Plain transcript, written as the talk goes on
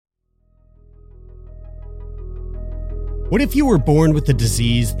What if you were born with a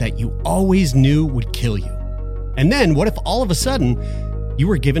disease that you always knew would kill you? And then what if all of a sudden you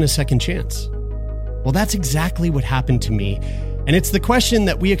were given a second chance? Well, that's exactly what happened to me. And it's the question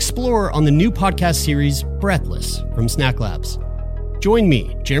that we explore on the new podcast series, Breathless, from Snack Labs. Join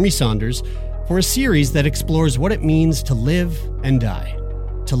me, Jeremy Saunders, for a series that explores what it means to live and die,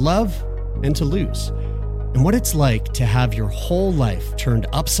 to love and to lose, and what it's like to have your whole life turned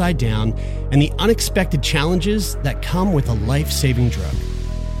upside down and the unexpected challenges that come with a life-saving drug.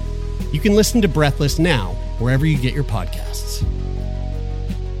 You can listen to Breathless now, wherever you get your podcasts.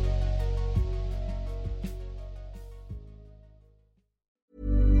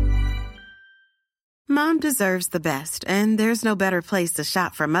 Mom deserves the best, and there's no better place to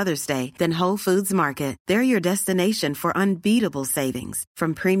shop for Mother's Day than Whole Foods Market. They're your destination for unbeatable savings,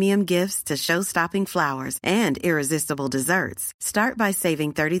 from premium gifts to show-stopping flowers and irresistible desserts. Start by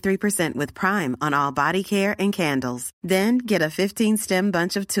saving 33% with Prime on all body care and candles. Then get a 15-stem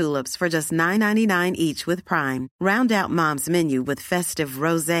bunch of tulips for just $9.99 each with Prime. Round out Mom's menu with festive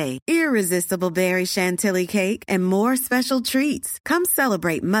rosé, irresistible berry chantilly cake, and more special treats. Come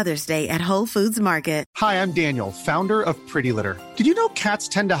celebrate Mother's Day at Whole Foods Market. Hi, I'm Daniel, founder of Pretty Litter. Did you know cats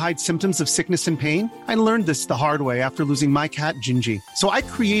tend to hide symptoms of sickness and pain? I learned this the hard way after losing my cat, Gingy. So I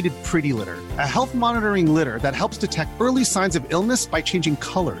created Pretty Litter, a health monitoring litter that helps detect early signs of illness by changing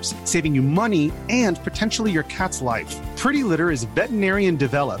colors, saving you money and potentially your cat's life. Pretty Litter is veterinarian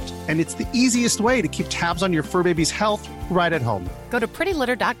developed, and it's the easiest way to keep tabs on your fur baby's health right at home. Go to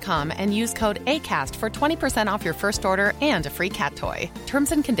prettylitter.com and use code ACAST for 20% off your first order and a free cat toy.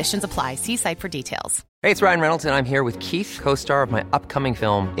 Terms and conditions apply. See site for details. Hey, it's Ryan Reynolds, and I'm here with Keith, co-star of my upcoming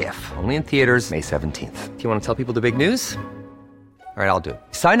film, If, only in theaters May 17th. Do you want to tell people the big news? All right, I'll do it.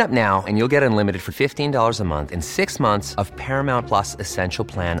 Sign up now and you'll get unlimited for $15 a month and 6 months of Paramount Plus Essential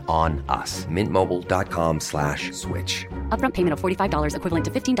Plan on us. MintMobile.com/switch. Upfront payment of $45 equivalent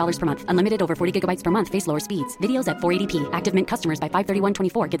to $15 per month. Unlimited over 40 gigabytes per month. Face lower speeds. Videos at 480p. Active Mint customers by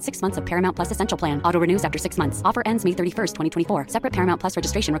 531.24 get 6 months of Paramount Plus Essential Plan. Auto renews after 6 months. Offer ends May 31st, 2024. Separate Paramount Plus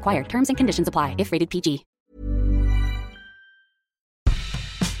registration required. Terms and conditions apply if rated PG.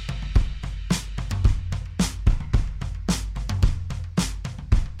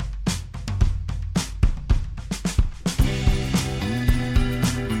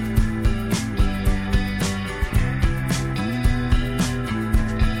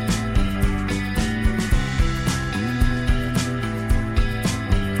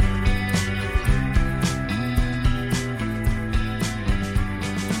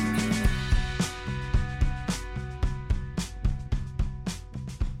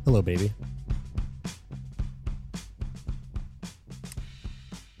 Hello, baby.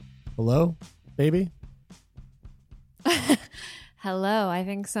 Hello, baby. Hello. I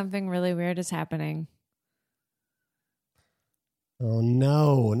think something really weird is happening. Oh,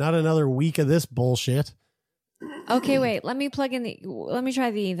 no. Not another week of this bullshit. Okay, wait. Let me try the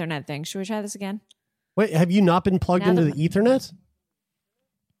Ethernet thing. Should we try this again? Wait, have you not been plugged into the Ethernet?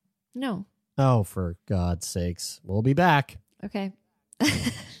 No. Oh, for God's sakes. We'll be back. Okay.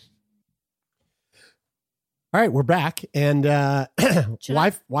 All right, we're back, and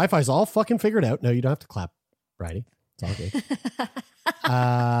Wi-Fi's all fucking figured out. No, you don't have to clap, Bridie. It's all good.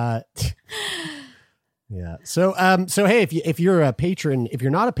 Yeah. So hey, if you're a patron, if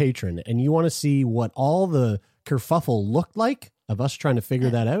you're not a patron, and you want to see what all the kerfuffle looked like of us trying to figure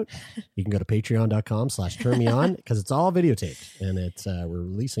that out, you can go to patreon.com/turnmeon because it's all videotaped, and it's we're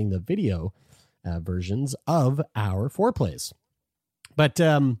releasing the video versions of our foreplays. But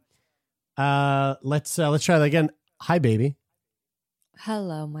let's try that again. Hi, baby.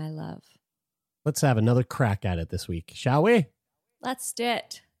 Hello, my love. Let's have another crack at it this week, shall we? Let's do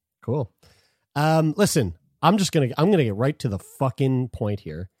it. Cool. Listen, I'm gonna get right to the fucking point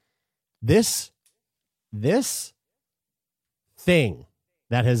here. This thing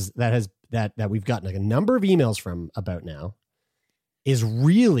that we've gotten like a number of emails from about now is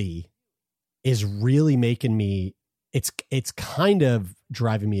really making me. It's kind of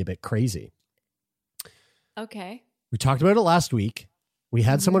driving me a bit crazy. Okay. We talked about it last week. We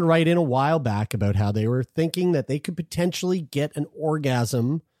had someone write in a while back about how they were thinking that they could potentially get an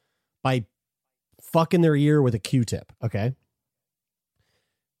orgasm by fucking their ear with a Q-tip. Okay.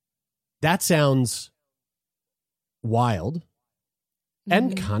 That sounds wild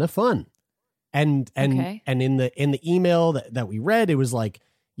and kind of fun. And in the email that we read, it was like,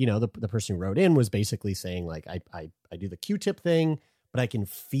 you know, the person who wrote in was basically saying like, I do the Q-tip thing, but I can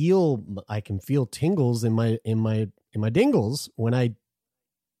feel tingles in my dingles when I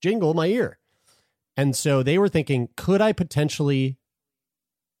jingle my ear. And so they were thinking, could I potentially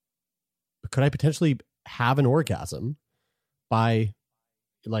have an orgasm by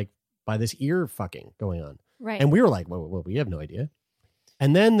this ear fucking going on. Right. And we were like, well, we have no idea.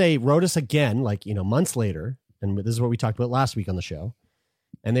 And then they wrote us again, like, months later. And this is what we talked about last week on the show.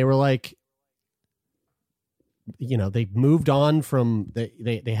 And they were like, they moved on from,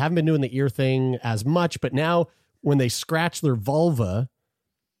 they haven't been doing the ear thing as much, but now when they scratch their vulva,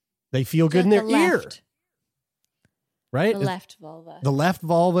 they feel good in their ear. Right? The left vulva. The left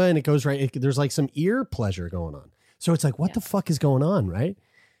vulva, and it goes right. There's like some ear pleasure going on. So it's like, what the fuck is going on, right?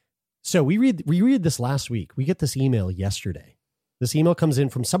 So we read this last week. We get this email yesterday. This email comes in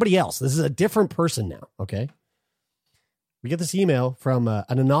from somebody else. This is a different person now, okay? We get this email from an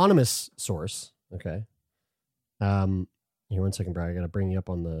anonymous source, okay? Here, 1 second, Brian. I got to bring you up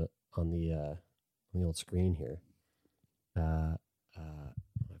on the old screen here. I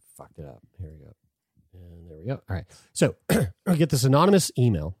fucked it up. Here we go. And there we go. All right. So we get this anonymous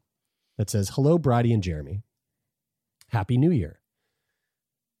email that says, "Hello, Bridie and Jeremy. Happy New Year."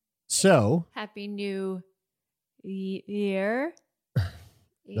 So Happy New Year.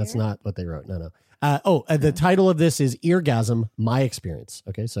 That's not what they wrote. No. The title of this is Eargasm, My Experience.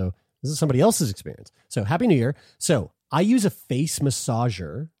 Okay, so this is somebody else's experience. So Happy New Year. So I use a face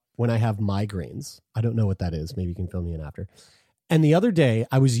massager when I have migraines. I don't know what that is. Maybe you can fill me in after. And the other day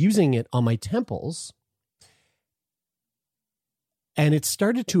I was using it on my temples and it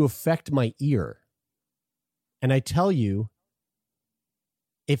started to affect my ear. And I tell you,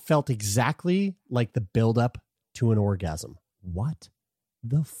 it felt exactly like the buildup to an orgasm. What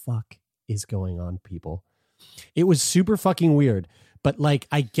the fuck is going on, people? It was super fucking weird, but like,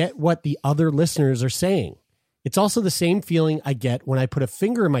 I get what the other listeners are saying. It's also the same feeling I get when I put a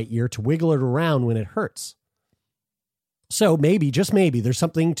finger in my ear to wiggle it around when it hurts. So maybe, just maybe, there's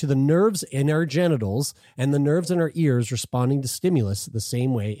something to the nerves in our genitals and the nerves in our ears responding to stimulus the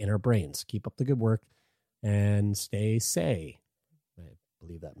same way in our brains. Keep up the good work and stay safe. I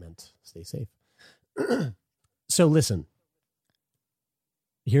believe that meant stay safe. So listen,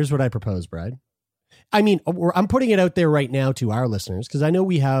 here's what I propose, Bride. I mean, I'm putting it out there right now to our listeners because I know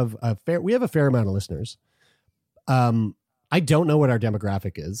we have a fair amount of listeners. I don't know what our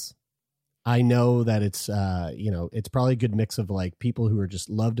demographic is. I know that it's it's probably a good mix of like people who are just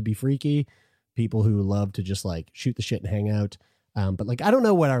love to be freaky, people who love to just like shoot the shit and hang out. But like, I don't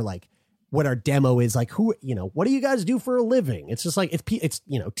know what our demo is like. Who, what do you guys do for a living? It's just like, it's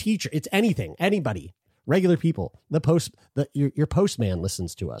teacher, it's anything, anybody, regular people. Your postman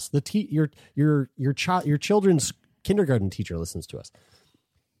listens to us. Your children's kindergarten teacher listens to us.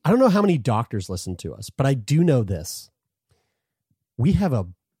 I don't know how many doctors listen to us, but I do know this. We have a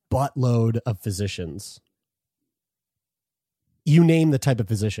buttload of physicians. You name the type of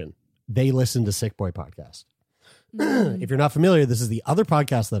physician, they listen to Sick Boy Podcast. If you're not familiar, this is the other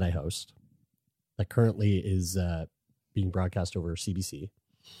podcast that I host that currently is being broadcast over CBC.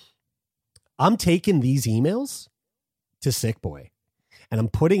 I'm taking these emails to Sick Boy and I'm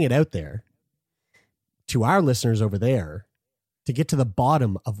putting it out there to our listeners over there to get to the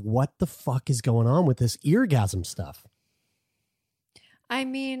bottom of what the fuck is going on with this eargasm stuff. I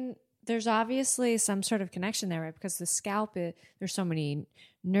mean, there's obviously some sort of connection there, right? Because the scalp, there's so many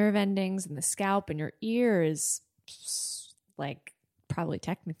nerve endings in the scalp, and your ear is like probably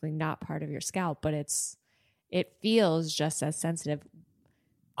technically not part of your scalp, but it feels just as sensitive.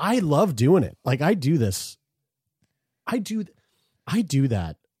 I love doing it. Like I do this. I do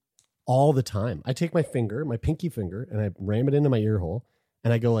that all the time. I take my pinky finger, and I ram it into my ear hole,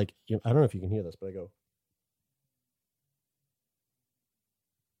 and I go like, I don't know if you can hear this, but I go.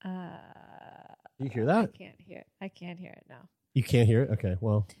 You hear that? I can't hear it now. You can't hear it? Okay,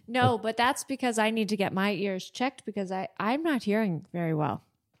 well. No, but that's because I need to get my ears checked because I'm not hearing very well.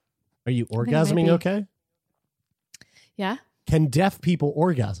 Are you orgasming okay? Yeah. Can deaf people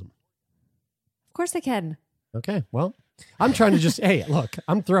orgasm? Of course they can. Okay, well, I'm trying to just, hey, look,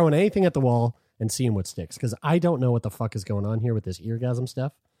 I'm throwing anything at the wall and seeing what sticks because I don't know what the fuck is going on here with this eargasm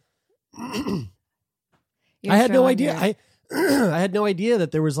stuff. I had no idea. I had no idea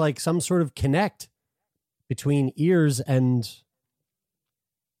that there was like some sort of connect between ears and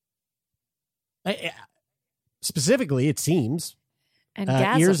specifically, it seems, and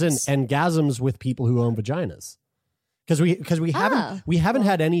ears and gasms with people who own vaginas. Because we haven't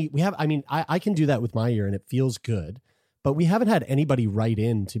had any. I can do that with my ear and it feels good, but we haven't had anybody write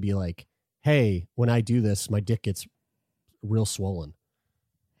in to be like, hey, when I do this, my dick gets real swollen.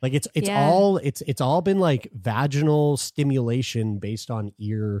 Like it's all been like vaginal stimulation based on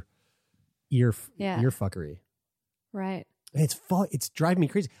ear fuckery. Right. And it's driving me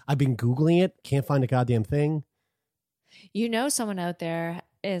crazy. I've been Googling it, can't find a goddamn thing. Someone out there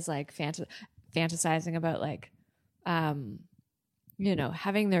is like fantasizing about like you know,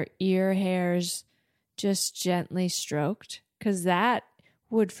 having their ear hairs just gently stroked, because that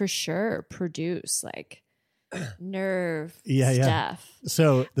would for sure produce like nerve stuff.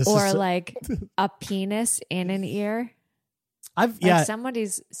 So this or is like a penis in an ear. I've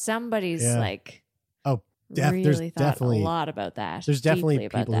somebody's like there's really thought definitely a lot about that. There's definitely deeply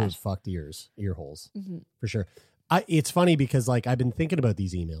about people who've that. fucked ear holes for sure. It's funny because like I've been thinking about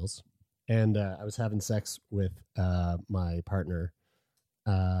these emails, and I was having sex with my partner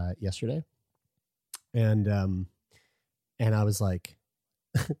yesterday, and I was like,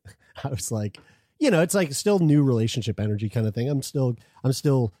 you know, it's like still new relationship energy kind of thing. I'm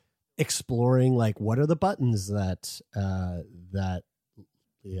still exploring like what are the buttons that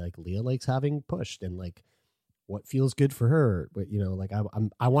like Leah likes having pushed, and like what feels good for her. But you know, like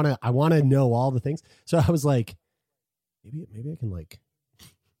I want to know all the things. So I was like, maybe I can like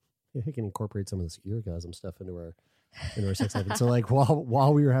maybe I can incorporate some of this eargasm stuff into our sex life. And so like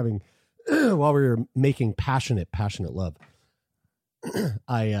while we were having while we were making passionate love,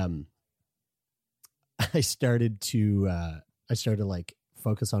 I started to like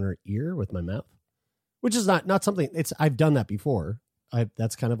focus on her ear with my mouth, which is not something I've done that before.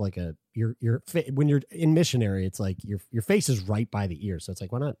 That's kind of like when you're in missionary, it's like your face is right by the ear. So it's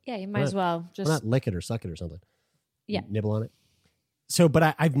like, why not? Yeah, you might as well just why not lick it or suck it or something. Yeah. Nibble on it. So,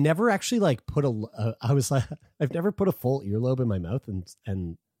 but I've never actually like I've never put a full earlobe in my mouth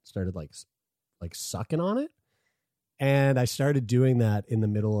and started like sucking on it. And I started doing that in the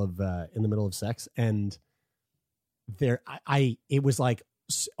middle of sex, and it was like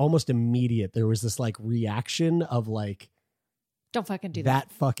almost immediate. There was this like reaction of like, don't fucking do that.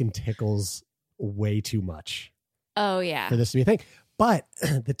 That fucking tickles way too much. Oh yeah, for this to be a thing. But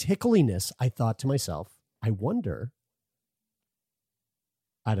the tickliness, I thought to myself, I wonder.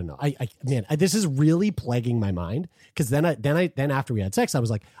 I don't know. This is really plaguing my mind, because then after we had sex, I was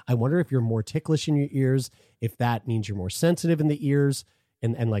like, I wonder if you're more ticklish in your ears, if that means you're more sensitive in the ears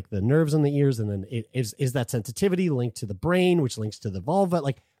and like the nerves in the ears, and then is that sensitivity linked to the brain, which links to the vulva?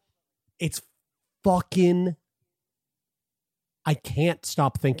 Like, it's fucking. I can't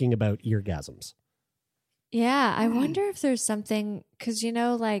stop thinking about eargasms. Yeah, I wonder if there's something, because you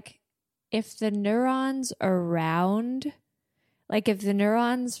know, like if the neurons around. Like if the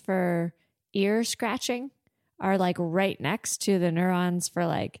neurons for ear scratching are like right next to the neurons for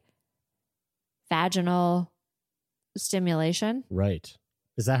like vaginal stimulation. Right.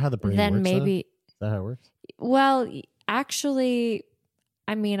 Is that how the brain then works? Maybe. Is that how it works? Well, actually,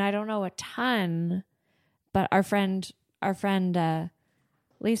 I mean, I don't know a ton, but our friend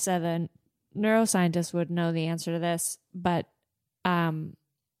Lisa, the neuroscientist, would know the answer to this. But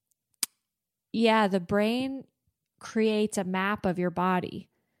yeah, the brain creates a map of your body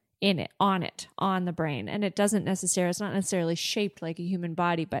on the brain, and it's not necessarily shaped like a human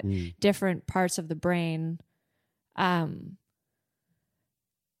body, but different parts of the brain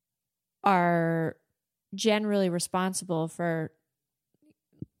are generally responsible for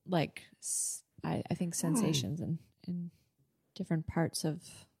like I think sensations in different parts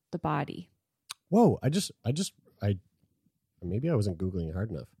of the body. Whoa, I maybe I wasn't Googling hard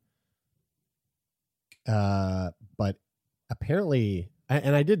enough. But apparently,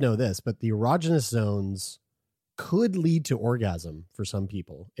 and I did know this, but the erogenous zones could lead to orgasm for some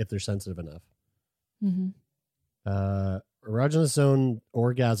people if they're sensitive enough. Mm-hmm. Erogenous zone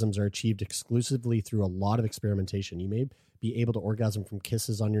orgasms are achieved exclusively through a lot of experimentation. You may be able to orgasm from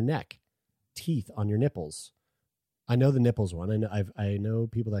kisses on your neck, teeth on your nipples. I know the nipples one. I know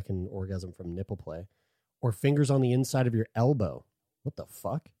people that can orgasm from nipple play, or fingers on the inside of your elbow. What the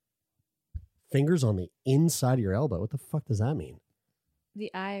fuck? Fingers on the inside of your elbow. What the fuck does that mean?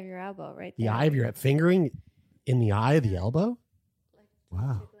 The eye of your elbow, right there. The eye of your fingering in the eye of the elbow?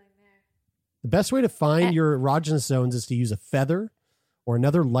 Wow. The best way to find your erogenous zones is to use a feather or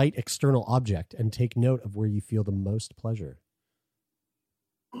another light external object and take note of where you feel the most pleasure.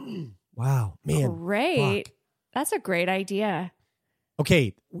 Wow, man. Great. Fuck. That's a great idea.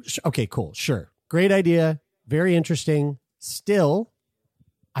 Okay, cool. Sure. Great idea. Very interesting. Still,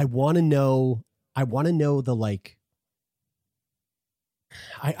 I want to know the like.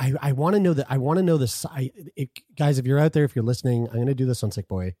 I want to know the guys. If you're out there, if you're listening, I'm going to do this on Sick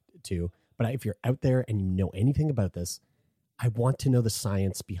Boy too. But if you're out there and you know anything about this, I want to know the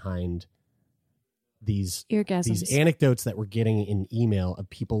science behind these eargasms. These anecdotes that we're getting in email of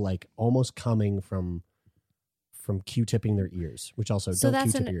people like almost coming from Q-tipping their ears, which also don't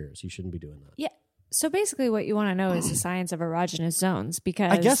Q-tip your ears. You shouldn't be doing that. Yeah. So basically what you want to know is the science of erogenous zones,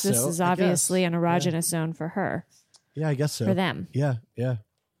 because this is obviously an erogenous zone for her. Yeah, I guess so. For them. Yeah.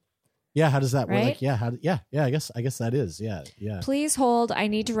 Yeah, how does that work? Right? Like, yeah, I guess that is. Yeah. Please hold. I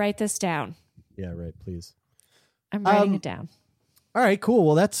need to write this down. Yeah, right, please. I'm writing it down. All right, cool.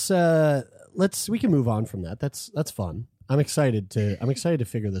 Well, we can move on from that. That's fun. I'm excited to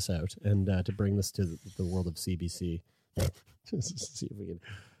figure this out and to bring this to the world of CBC. see if we can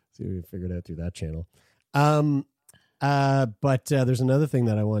figure it out through that channel. But there's another thing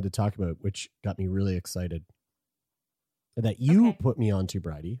that I wanted to talk about, which got me really excited, that you put me onto,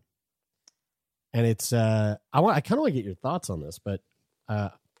 Bridie. And it's I kind of want to get your thoughts on this, but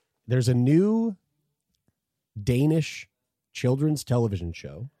there's a new Danish children's television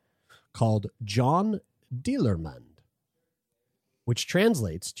show called John Dillermand, which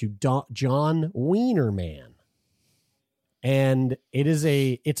translates to John Wiener Man. And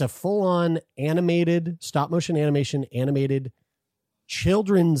it's a full-on animated, stop-motion animated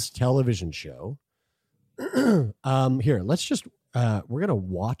children's television show. Here, let's just we're gonna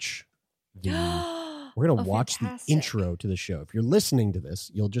watch the intro to the show. If you're listening to this,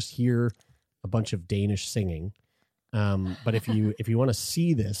 you'll just hear a bunch of Danish singing. But if you want to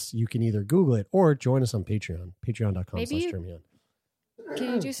see this, you can either Google it or join us on Patreon, patreon.com/TurnMeOn.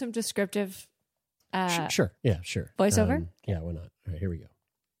 Can you do some descriptive sure. Yeah, sure. voiceover? Yeah, why not? All right, here we go.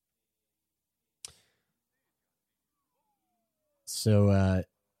 So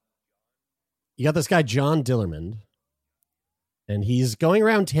you got this guy, John Dillermand, and he's going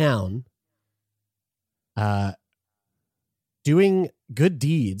around town doing good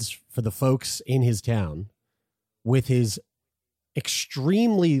deeds for the folks in his town with his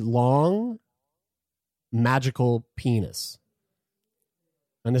extremely long magical penis.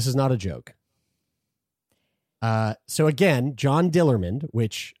 And this is not a joke. So again, John Dillermand,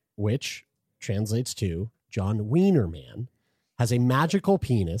 which translates to John Wiener Man, has a magical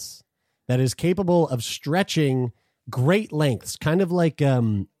penis that is capable of stretching great lengths, kind of like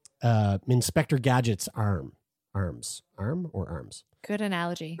Inspector Gadget's arms. Good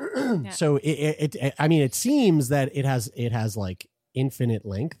analogy. So it seems that it has like infinite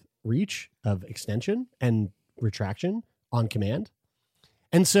length, reach of extension and retraction on command.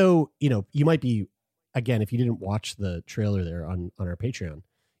 And so, you might be, again, if you didn't watch the trailer there on our Patreon,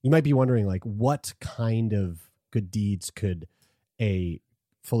 you might be wondering, like, what kind of good deeds could a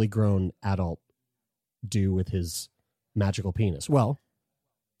fully grown adult do with his magical penis? Well,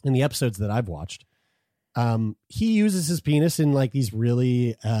 in the episodes that I've watched, he uses his penis in like these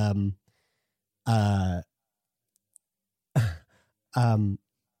really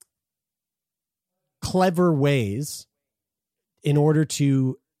clever ways in order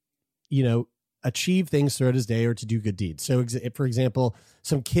to, achieve things throughout his day or to do good deeds. So, for example,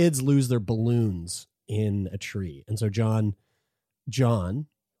 some kids lose their balloons in a tree. And so John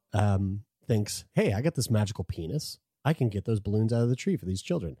thinks, hey, I got this magical penis. I can get those balloons out of the tree for these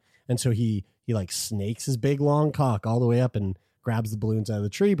children. And so he like snakes his big long cock all the way up and grabs the balloons out of the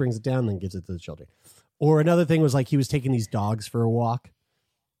tree, brings it down, and then gives it to the children. Or another thing was like he was taking these dogs for a walk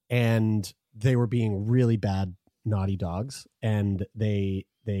and they were being really bad, naughty dogs. And they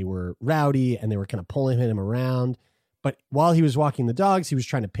were rowdy and they were kind of pulling him around. But while he was walking the dogs, he was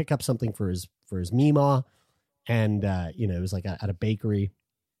trying to pick up something for his meemaw. And, it was like at a bakery.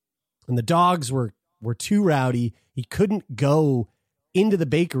 And the dogs were too rowdy. He couldn't go into the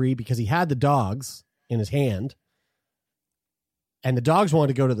bakery because he had the dogs in his hand. And the dogs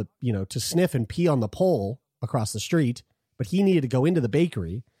wanted to go to to sniff and pee on the pole across the street, but he needed to go into the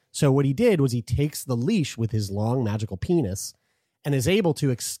bakery. So what he did was he takes the leash with his long magical penis and is able to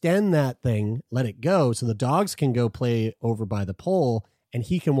extend that thing, let it go, so the dogs can go play over by the pole and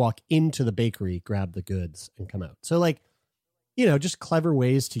he can walk into the bakery, grab the goods, and come out. So, like, just clever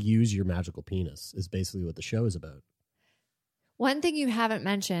ways to use your magical penis is basically what the show is about. One thing you haven't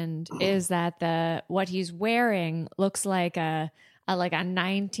mentioned is that what he's wearing looks like a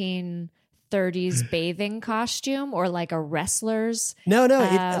 1930s bathing costume or like a wrestler's like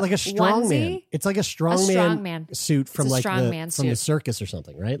a strongman. onesie. It's like a strongman suit from the circus or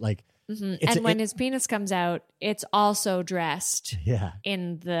something, right? Like, when his penis comes out, it's also dressed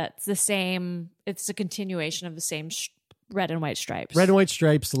in the same. It's a continuation of the same red and white stripes. Red and white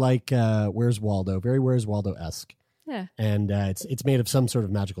stripes, like Where's Waldo? Very Where's Waldo-esque. Yeah, and it's made of some sort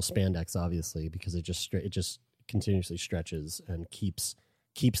of magical spandex, obviously, because it just continuously stretches and keeps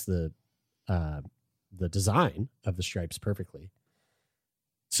the design of the stripes perfectly.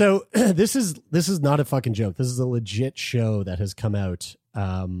 So this is not a fucking joke. This is a legit show that has come out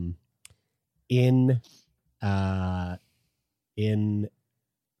in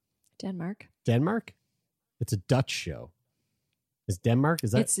Denmark. Denmark? It's a Dutch show. Is Denmark?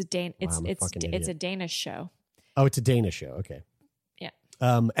 Is that? It's a Danish show. Oh, it's a Danish show. Okay. Yeah.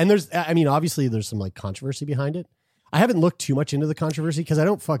 And obviously there's some like controversy behind it. I haven't looked too much into the controversy because I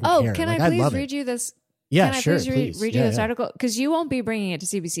don't fucking care. Can like, I please read you this? Yeah, Can sure. I please read you this article? Because you won't be bringing it to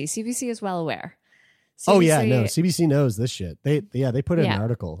CBC. CBC is well aware. CBC knows this shit. They put in an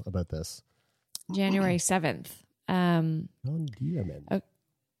article about this. January 7th. John Dillermand.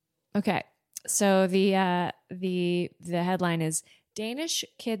 Okay. So the headline is Danish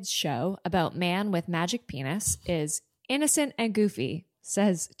kids show about man with magic penis is innocent and goofy,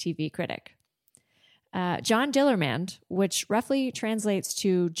 says TV critic. John Dillermand, which roughly translates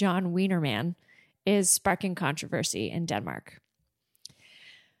to John Wienerman, is sparking controversy in Denmark.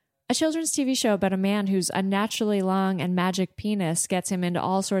 A children's TV show about a man whose unnaturally long and magic penis gets him into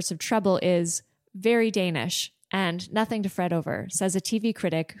all sorts of trouble is very Danish and nothing to fret over, says a TV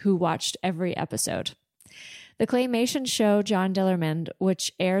critic who watched every episode. The claymation show John Dillermand,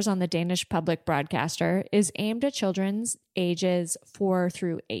 which airs on the Danish public broadcaster, is aimed at children's ages 4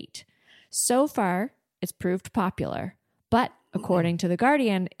 through 8. So far, it's proved popular. But according to The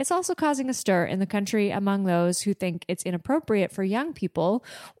Guardian, it's also causing a stir in the country among those who think it's inappropriate for young people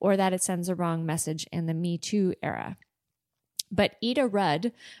or that it sends a wrong message in the Me Too era. But Ida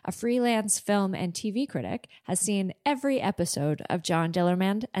Rudd, a freelance film and TV critic, has seen every episode of John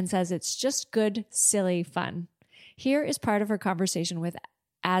Dillermand and says it's just good, silly fun. Here is part of her conversation with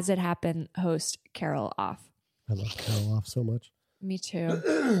As It Happened host Carol Off. I love Carol Off so much. Me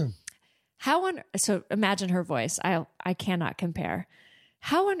too. So imagine her voice. I cannot compare.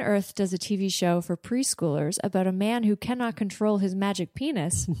 How on earth does a TV show for preschoolers about a man who cannot control his magic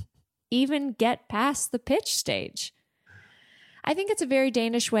penis even get past the pitch stage? I think it's a very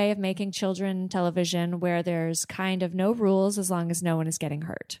Danish way of making children television where there's kind of no rules as long as no one is getting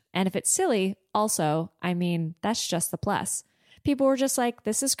hurt. And if it's silly, also, that's just the plus. People were just like,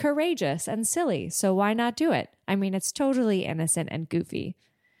 this is courageous and silly, so why not do it? It's totally innocent and goofy.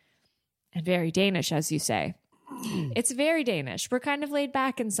 And very Danish, as you say. It's very Danish. We're kind of laid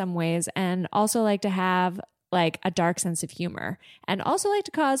back in some ways and also like to have like a dark sense of humor and also like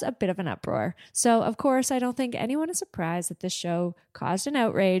to cause a bit of an uproar. So, of course, I don't think anyone is surprised that this show caused an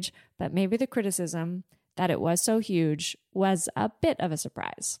outrage, but maybe the criticism that it was so huge was a bit of a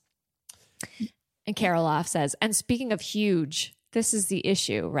surprise. And Carol Off says, and speaking of huge, this is the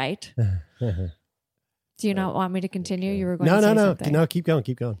issue, right? Do you not want me to continue? Okay. You were going to say something. No, keep going.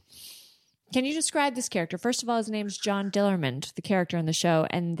 Can you describe this character? First of all, his name's John Dillermand, the character in the show,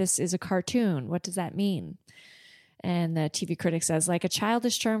 and this is a cartoon. What does that mean? And the TV critic says, like a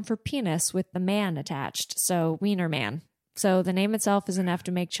childish term for penis with the man attached, so wiener man. So the name itself is enough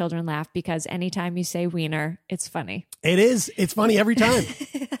to make children laugh because anytime you say wiener, it's funny. It is. It's funny every time.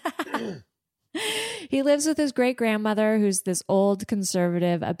 He lives with his great-grandmother, who's this old,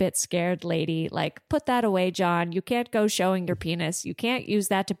 conservative, a bit scared lady. Like, put that away, John. You can't go showing your penis. You can't use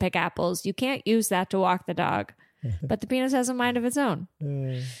that to pick apples. You can't use that to walk the dog. But the penis has a mind of its own.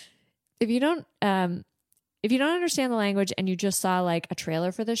 If you don't understand the language and you just saw like a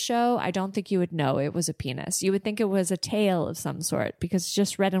trailer for the show, I don't think you would know it was a penis. You would think it was a tail of some sort because it's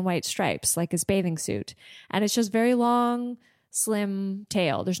just red and white stripes, like his bathing suit. And it's just very long, slim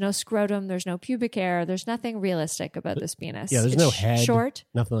tail. There's no scrotum. There's no pubic hair. There's nothing realistic about this penis. Yeah, there's no head. Short.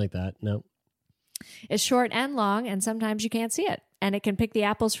 Nothing like that. No. It's short and long, and sometimes you can't see it. And it can pick the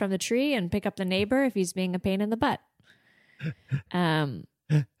apples from the tree and pick up the neighbor if he's being a pain in the butt.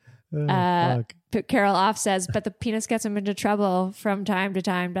 Carol Off says, but the penis gets him into trouble from time to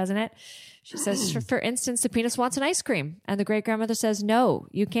time, doesn't it? She says, for instance, the penis wants an ice cream. And the great-grandmother says, no,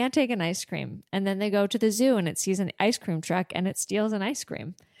 you can't take an ice cream. And then they go to the zoo and it sees an ice cream truck and it steals an ice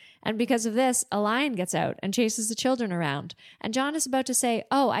cream. And because of this, a lion gets out and chases the children around. And John is about to say,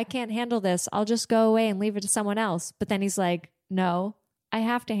 oh, I can't handle this. I'll just go away and leave it to someone else. But then he's like, no, I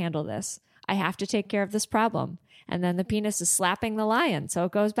have to handle this. I have to take care of this problem. And then the penis is slapping the lion, so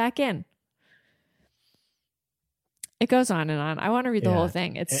it goes back in. It goes on and on. I want to read the whole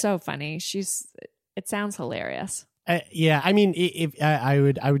thing. It's so funny. It sounds hilarious. Yeah, I mean, if I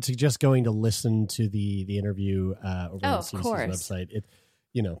would suggest going to listen to the interview over on the CBC's website.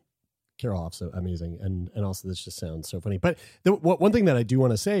 Carol Off's so amazing, and also this just sounds so funny. But one thing that I do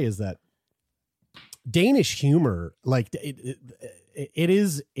want to say is that Danish humor, like it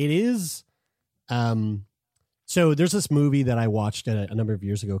is. So there's this movie that I watched a number of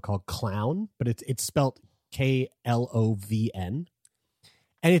years ago called Clown, but it's spelled Klovn, and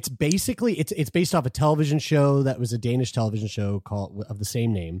it's basically it's based off a television show that was a Danish television show of the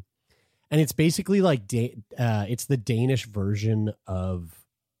same name, and it's basically like it's the Danish version of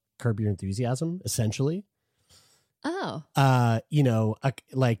Curb Your Enthusiasm, essentially. Oh,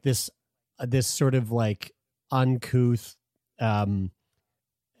 like this sort of like uncouth,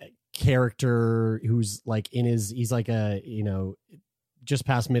 character who's like he's like a, you know, just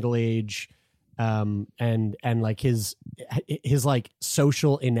past middle age, and like his like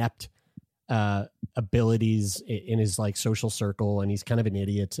social inept abilities in his like social circle, and he's kind of an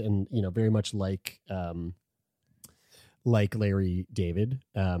idiot, and, you know, very much like Larry David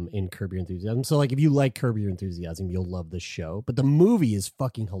in Curb Your Enthusiasm. So like if you like Curb Your Enthusiasm, you'll love this show. But the movie is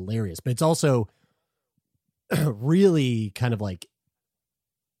fucking hilarious, but it's also really kind of like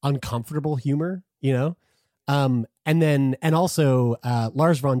uncomfortable humor, you know? And also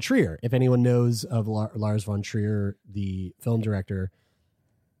Lars von Trier, if anyone knows of Lars von Trier, the film director,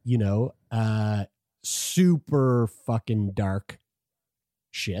 you know, super fucking dark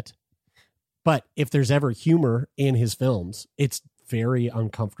shit. But if there's ever humor in his films, it's very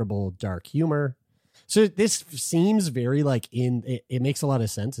uncomfortable, dark humor. So this seems very like it makes a lot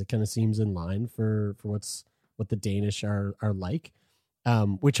of sense. It kind of seems in line for what the Danish are like,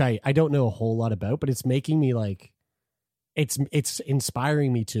 which I don't know a whole lot about, but it's making me like, it's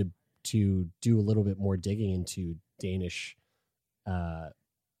inspiring me to do a little bit more digging into Danish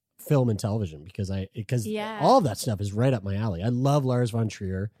film and television, because all of that stuff is right up my alley. I love Lars von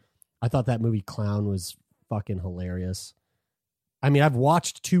Trier. I thought that movie Clown was fucking hilarious. I mean, I've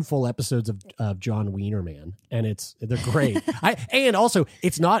watched 2 full episodes of John Wiener Man, and they're great. I've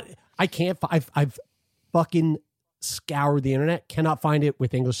fucking scoured the internet, cannot find it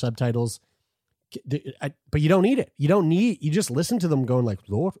with English subtitles. But you don't need it. You just listen to them going like,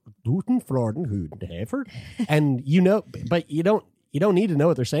 Guten Florden Hudenhefer, and you know, but you don't need to know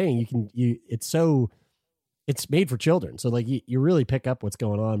what they're saying. It's made for children. So like you really pick up what's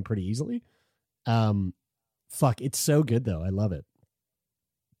going on pretty easily. It's so good though. I love it.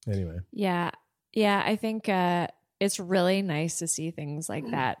 Anyway. Yeah. I think it's really nice to see things like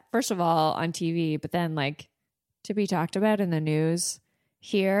that. First of all, on TV, but then like to be talked about in the news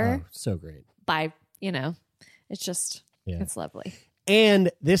here. Oh, so great. By, you know, it's just, it's lovely.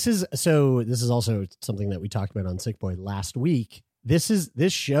 And this is also something that we talked about on Sick Boy last week. This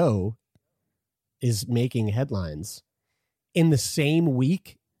show is making headlines in the same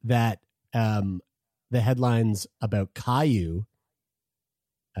week that the headlines about Caillou,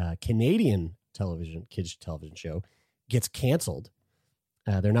 Canadian kids television show, gets canceled.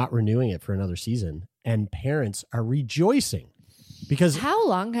 They're not renewing it for another season, and parents are rejoicing because how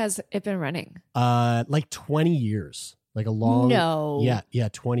long has it been running? Like 20 years, like a long. No. Yeah,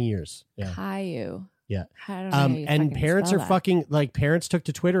 20 years. Yeah. Caillou. Yeah. I don't know and parents are fucking like, parents took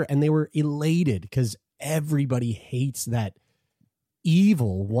to Twitter and they were elated because everybody hates that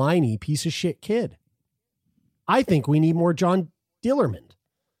evil, whiny piece of shit kid. I think we need more John Dillerman.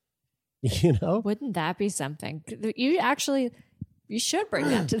 You know? Wouldn't that be something? You should bring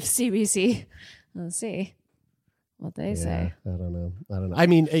that to the CBC. Let's see what they say. I don't know. I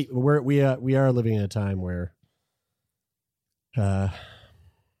mean, we are living in a time where, I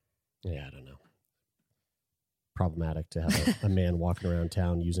don't know. Problematic to have a man walking around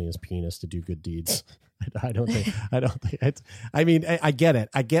town using his penis to do good deeds. I don't think it's, I mean, I get it.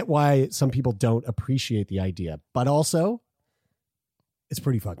 I get why some people don't appreciate the idea, but also it's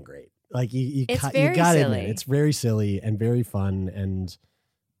pretty fucking great. Like you got to admit, it's very silly and very fun, and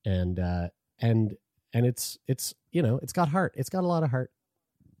it's, you know, it's got heart. It's got a lot of heart.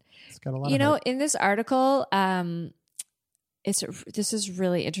 It's got a lot. You know, in this article, this is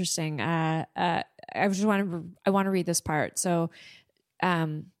really interesting. I want to read this part. So,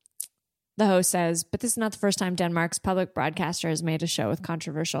 the host says, but this is not the first time Denmark's public broadcaster has made a show with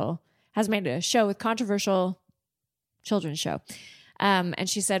controversial children's show. And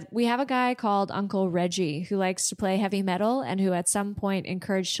she said, we have a guy called Uncle Reggie who likes to play heavy metal and who at some point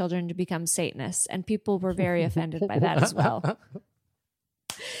encouraged children to become Satanists. And people were very offended by that as well.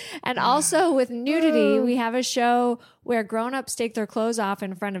 And also with nudity, we have a show where grown-ups take their clothes off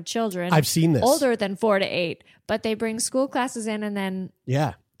in front of children. I've seen this. Older than 4 to 8, but they bring school classes in, and then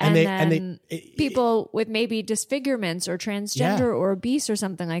people with maybe disfigurements or transgender or obese or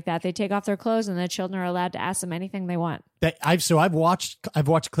something like that, they take off their clothes and the children are allowed to ask them anything they want. I've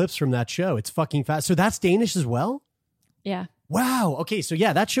watched clips from that show. It's fucking fast. So that's Danish as well? Yeah. Wow. Okay. So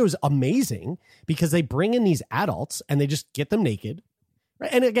yeah, that show's amazing because they bring in these adults and they just get them naked.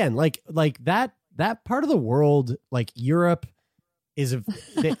 Right. And again, like that part of the world, like Europe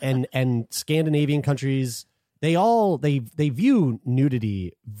and Scandinavian countries, they view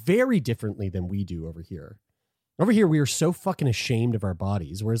nudity very differently than we do over here. Over here, we are so fucking ashamed of our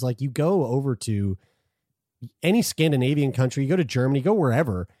bodies. Whereas like you go over to any Scandinavian country, you go to Germany, go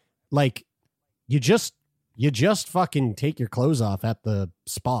wherever, like you just fucking take your clothes off at the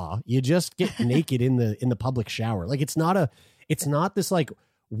spa. You just get naked in the public shower. Like it's not this like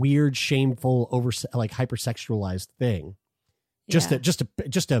weird, shameful, like hypersexualized thing. Just a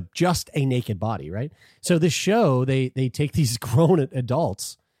naked body, right? So this show, they take these grown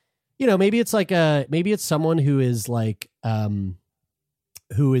adults. You know, maybe it's someone who is like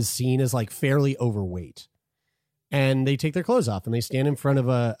who is seen as like fairly overweight, and they take their clothes off and they stand in front of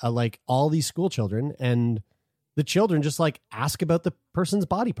a like all these school children, and the children just like ask about the person's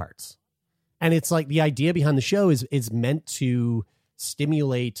body parts. And it's like the idea behind the show is meant to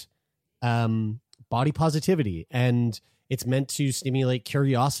stimulate body positivity, and it's meant to stimulate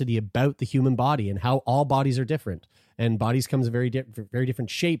curiosity about the human body and how all bodies are different, and bodies comes in very different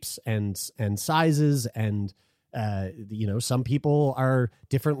shapes and sizes, and you know, some people are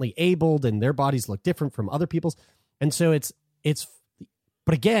differently abled and their bodies look different from other people's. And so it's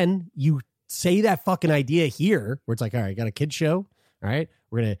but again, you say that fucking idea here where it's like, all right, got a kid show. All right,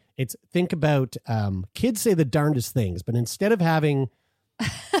 think about kids say the darndest things, but instead of having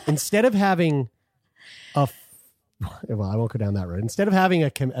well, I won't go down that road. Instead of having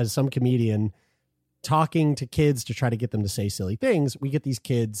some comedian talking to kids to try to get them to say silly things, we get these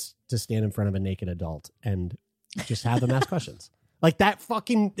kids to stand in front of a naked adult and just have them ask questions. Like that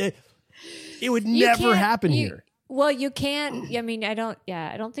fucking, it would never happen here. Well, you can't. I mean, I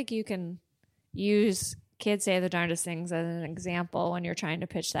don't think you can use kids say the darndest things as an example when you're trying to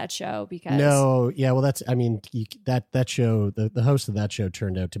pitch that show, because that show, the host of that show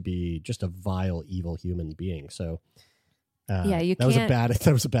turned out to be just a vile, evil human being. So that was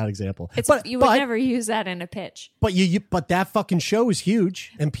a bad example. You would never use that in a pitch. But that fucking show was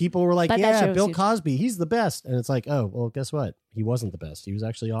huge, and people were like, "Yeah, Bill Cosby, he's the best." And it's like, oh well, guess what? He wasn't the best. He was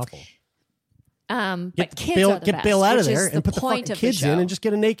actually awful. But kids are the best, Bill out of there and put the fucking kids in, and just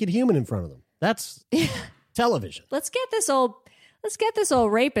get a naked human in front of them. That's television. Let's get this old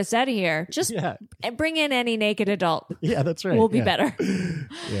rapist out of here. Just bring in any naked adult. Yeah, that's right. We'll be better.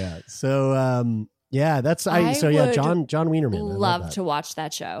 Yeah. So John Wienerman. Love to watch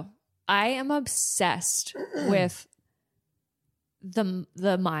that show. I am obsessed with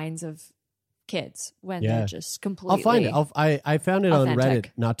the minds of kids when they're just completely. I'll find it. I found it authentic. on Reddit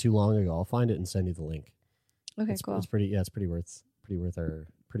not too long ago. I'll find it and send you the link. Okay, cool. It's pretty worth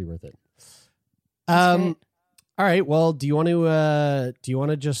it. All right. Well, do you want to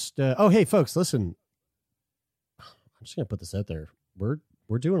just? Oh, hey, folks, listen. I'm just gonna put this out there. We're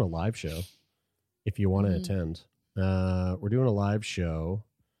doing a live show. If you want to attend, we're doing a live show.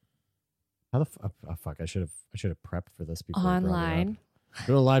 How the fuck? I should have prepped for this before. Online. We're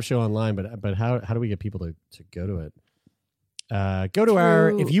doing a live show online, but how do we get people to go to it? Go to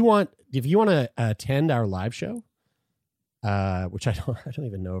our if you want to attend our live show. Which I don't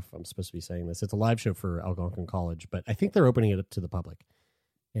even know if I'm supposed to be saying this. It's a live show for Algonquin College, but I think they're opening it up to the public.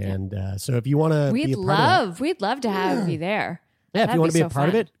 And so if you want to, we'd love to have you there. Yeah, if you want to be a part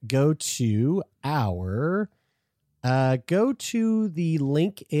of fun. it, go to the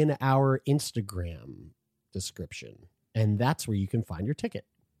link in our Instagram description, and that's where you can find your ticket.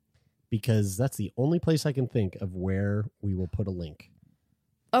 Because that's the only place I can think of where we will put a link.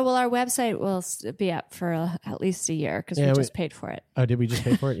 Oh, well, our website will be up for at least a year because we just paid for it. Oh, did we just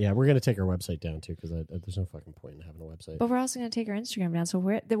pay for it? Yeah, we're going to take our website down too because there's no fucking point in having a website. But we're also going to take our Instagram down. So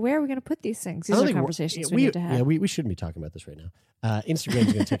where are we going to put these things? These are conversations we need to have. Yeah, we shouldn't be talking about this right now.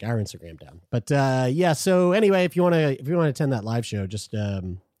 Instagram's going to take our Instagram down. But yeah, so anyway, if you want to attend that live show, just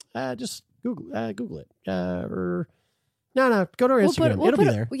Google it. Or no, go to our Instagram. It'll be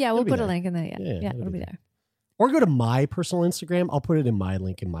there. Yeah, we'll put a link in there. Yeah, it'll be there. Or go to my personal Instagram. I'll put it in my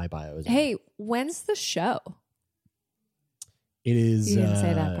link in my bio as well. Hey, when's the show? It is you didn't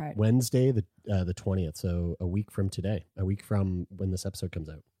say that part. Wednesday, the 20th. So a week from today. A week from when this episode comes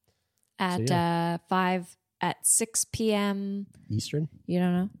out. At 6 p.m. Eastern? You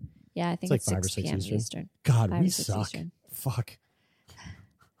don't know? Yeah, I think it's 5 or 6 6 p.m. Eastern. God, we suck. Eastern. Fuck.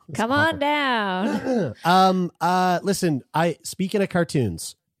 Come on down. Listen, speaking of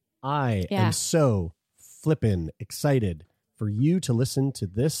cartoons, I am so flippin' excited for you to listen to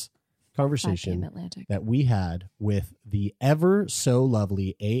this conversation that we had with the ever so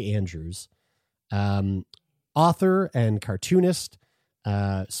lovely A. Andrews, author and cartoonist.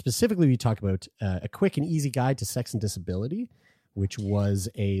 Specifically, we talk about A Quick and Easy Guide to Sex and Disability, which was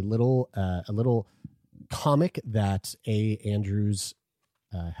a little comic that A. Andrews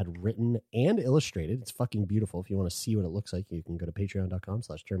had written and illustrated. It's fucking beautiful. If you want to see what it looks like, you can go to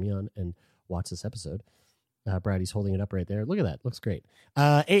patreon.com/turmeon and watch this episode. Brady's holding it up right there. Look at that. Looks great.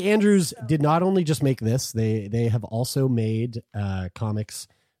 A. Andrews did not only just make this, they have also made comics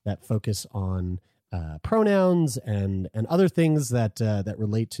that focus on pronouns and other things that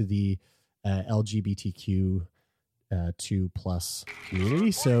relate to the LGBTQ 2+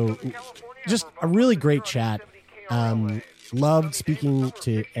 community. So just a really great chat. Loved speaking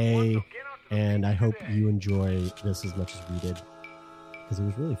to A, and I hope you enjoy this as much as we did, because it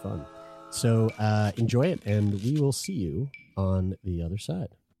was really fun. So enjoy it, and we will see you on the other side.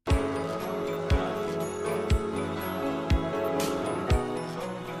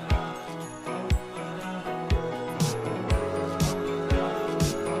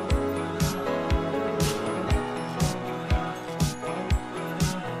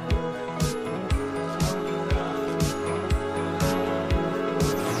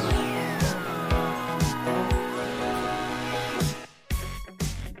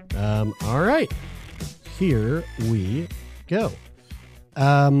 All right, here we go.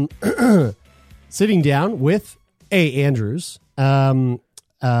 Sitting down with A. Andrews,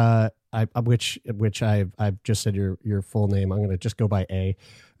 which I've just said your full name. I'm going to just go by A.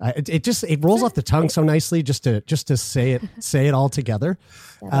 It rolls off the tongue so nicely just to say it all together.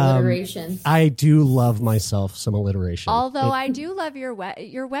 Alliteration. I do love myself some alliteration. Although I do love your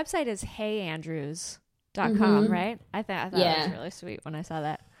website is heyandrews.com, right? I thought that was really sweet when I saw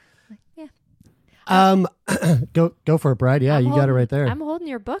that. Go for it, Bride. Yeah, you got it right there. I'm holding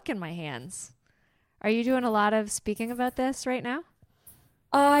your book in my hands. Are you doing a lot of speaking about this right now?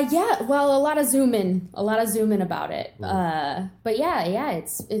 Yeah. Well, a lot of zooming about it. But yeah,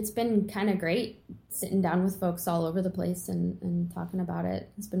 it's been kind of great sitting down with folks all over the place and talking about it.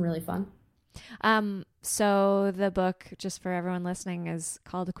 It's been really fun. So the book, just for everyone listening, is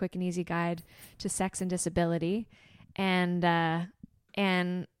called A Quick and Easy Guide to Sex and Disability. And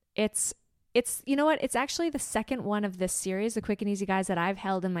it's, you know what? It's actually the second one of this series, the Quick and Easy Guides, that I've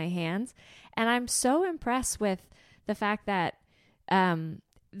held in my hands. And I'm so impressed with the fact that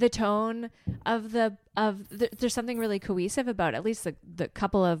the tone of there's something really cohesive about at least the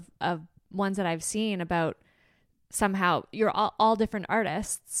couple of ones that I've seen about somehow you're all different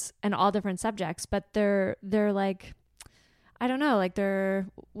artists and all different subjects, but they're like, I don't know, like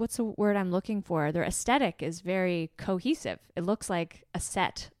what's the word I'm looking for? Their aesthetic is very cohesive. It looks like a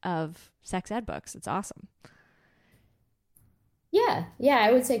set of sex ed books. It's awesome. Yeah,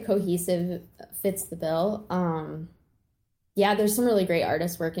 I would say cohesive fits the bill. Yeah, there's some really great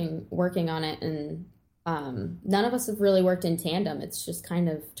artists working on it, and none of us have really worked in tandem. It's just kind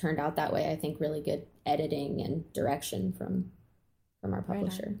of turned out that way. I think really good editing and direction from our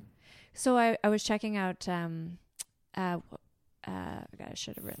publisher. Right. So I was checking out. I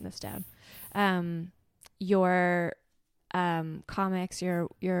should have written this down. Your comics,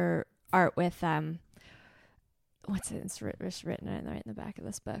 your art with what's it? It's written right in the back of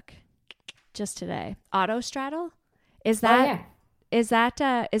this book. Just today, Autostraddle. Is that is that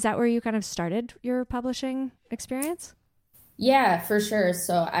where you kind of started your publishing experience? Yeah, for sure.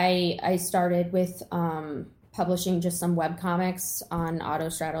 So I started with publishing just some webcomics on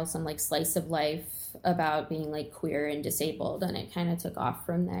Autostraddle, some like slice of life about being like queer and disabled, and it kind of took off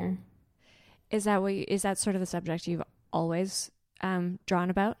from there. Is that sort of the subject you've always drawn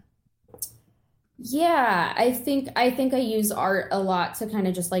about? Yeah, I think I use art a lot to kind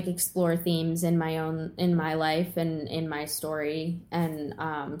of just like explore themes in my life and in my story, and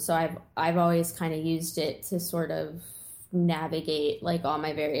so I've always kind of used it to sort of navigate like all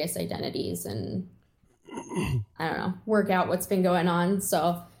my various identities and I don't know, work out what's been going on.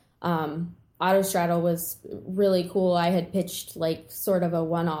 So Autostraddle was really cool. I had pitched like sort of a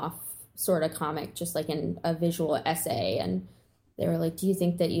one-off sort of comic, just like in a visual essay, and they were like, do you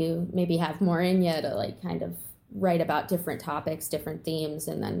think that you maybe have more in you to like kind of write about different topics, different themes?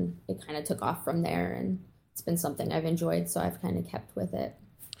 And then it kind of took off from there, and it's been something I've enjoyed, so I've kind of kept with it.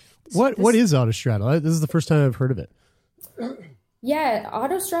 What is Autostraddle? This is the first time I've heard of it. Yeah,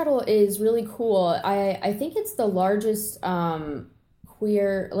 Autostraddle is really cool. I think it's the largest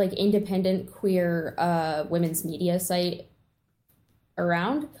queer, like independent queer women's media site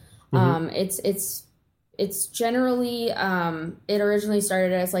around. Mm-hmm. It's generally it originally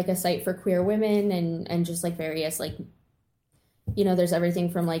started as like a site for queer women and just like various like, you know, there's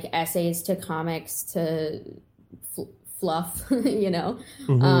everything from like essays to comics to fluff, you know.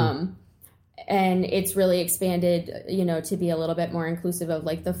 Mm-hmm. And it's really expanded, you know, to be a little bit more inclusive of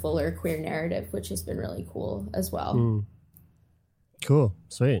like the fuller queer narrative, which has been really cool as well. Mm. Cool.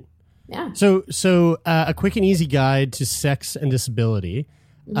 Sweet. Yeah. So a quick and easy guide to sex and disability.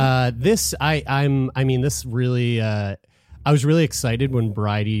 Mm-hmm. This really, I was really excited when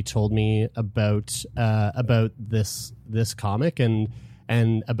Bridie told me about this comic and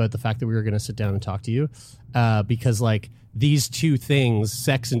about the fact that we were going to sit down and talk to you, because like these two things,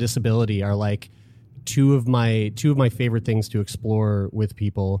 sex and disability, are like two of my favorite things to explore with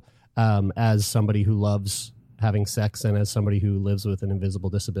people, as somebody who loves having sex and as somebody who lives with an invisible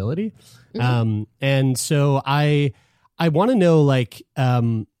disability. And so I want to know, like,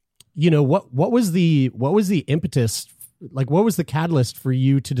 what was the impetus, like, what was the catalyst for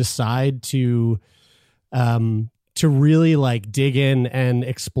you to decide to really like dig in and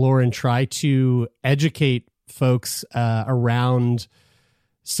explore and try to educate folks around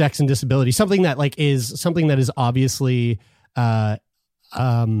sex and disability, something that is obviously a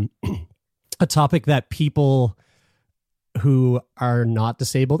topic that people who are not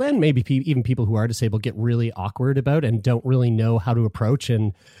disabled, and maybe even people who are disabled, get really awkward about and don't really know how to approach.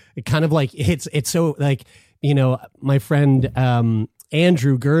 And it kind of like it's so like, my friend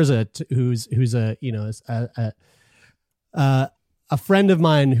Andrew Gurza, who's a friend of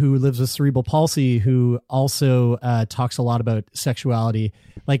mine who lives with cerebral palsy, who also talks a lot about sexuality.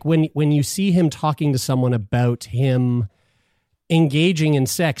 Like when you see him talking to someone about him engaging in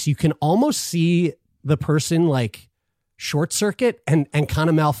sex, you can almost see the person like short circuit and kind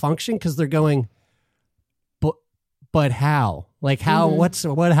of malfunction, because they're going, but how? Like how?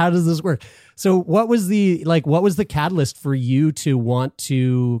 How does this work? So what was the catalyst for you to want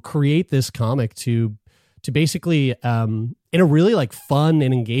to create this comic to basically in a really like fun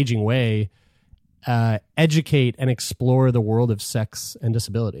and engaging way educate and explore the world of sex and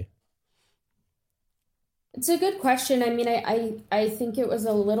disability? It's a good question. I mean, I think it was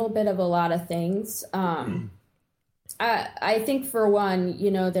a little bit of a lot of things. I think for one,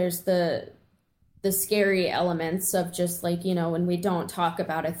 there's the scary elements of just like, when we don't talk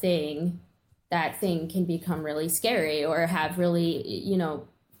about a thing, that thing can become really scary or have really,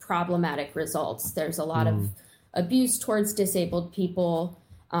 problematic results. There's a lot of abuse towards disabled people.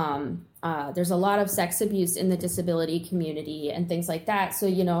 There's a lot of sex abuse in the disability community and things like that. So,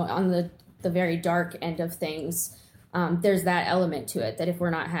 on the very dark end of things, there's that element to it, that if we're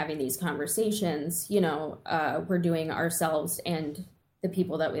not having these conversations, we're doing ourselves and the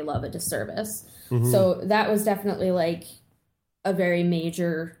people that we love a disservice. So that was definitely like a very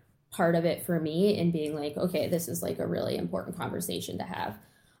major part of it for me, in being like, okay, this is like a really important conversation to have.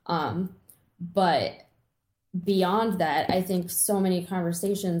 But beyond that, I think so many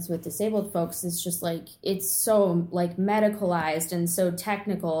conversations with disabled folks is just like, it's so like medicalized and so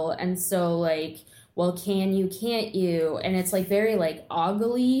technical and so like, well, can you, can't you? And it's like very like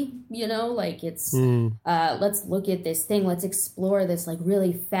ogly, like it's, let's look at this thing. Let's explore this like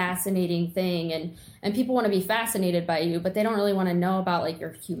really fascinating thing. And people want to be fascinated by you, but they don't really want to know about like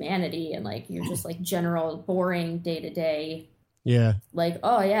your humanity and like your just like general boring day to day. Yeah. Like,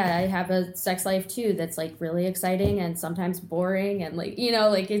 oh yeah, I have a sex life too that's like really exciting and sometimes boring and like,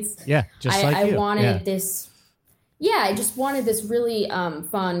 like it's, just I wanted this. Yeah, I just wanted this really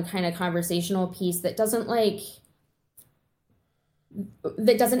fun kind of conversational piece that doesn't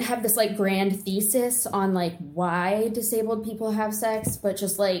have this like grand thesis on like why disabled people have sex, but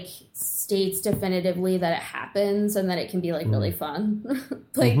just like states definitively that it happens and that it can be like really fun.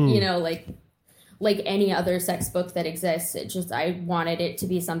 Like, like any other sex book that exists. I wanted it to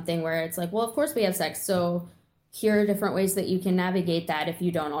be something where it's like, well, of course we have sex. So here are different ways that you can navigate that if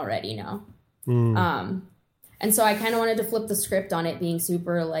you don't already know. And so I kind of wanted to flip the script on it being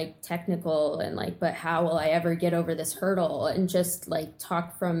super like technical and like, but how will I ever get over this hurdle? And just like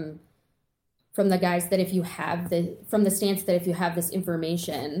talk from the guys that from the stance that if you have this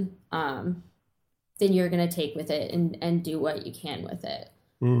information, then you're going to take with it and do what you can with it.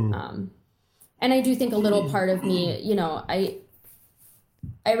 And I do think a little part of me, I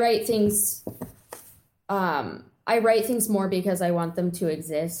write things, I write things more because I want them to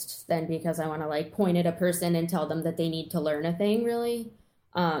exist than because I want to like point at a person and tell them that they need to learn a thing, really.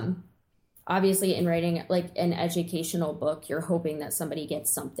 Obviously in writing like an educational book, you're hoping that somebody gets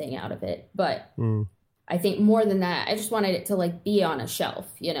something out of it. But I think more than that, I just wanted it to like be on a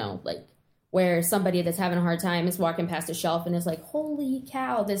shelf, like where somebody that's having a hard time is walking past a shelf and is like, holy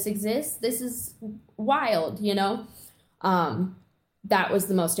cow, this exists. This is wild, that was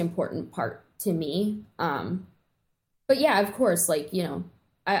the most important part to me. But yeah, of course, like,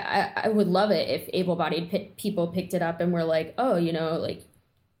 I would love it if able-bodied people picked it up and were like, oh, like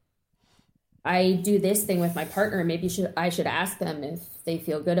I do this thing with my partner. Maybe I should ask them if they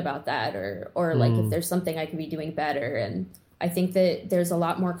feel good about that or like if there's something I could be doing better. And I think that there's a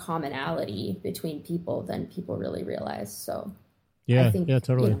lot more commonality between people than people really realize. So yeah, I think,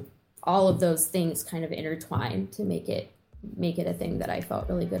 totally. All of those things kind of intertwine to make it a thing that I felt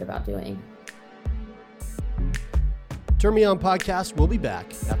really good about doing. Turn Me On Podcast will be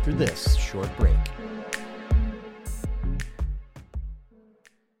back after this short break.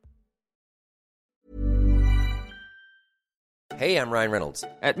 Hey, I'm Ryan Reynolds.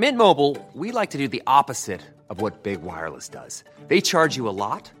 At Mint Mobile, we like to do the opposite of what Big Wireless does. They charge you a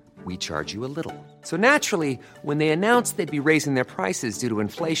lot, we charge you a little. So naturally, when they announced they'd be raising their prices due to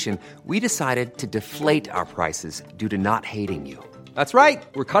inflation, we decided to deflate our prices due to not hating you. That's right.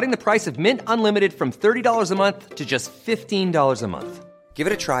 We're cutting the price of Mint Unlimited from $30 a month to just $15 a month. Give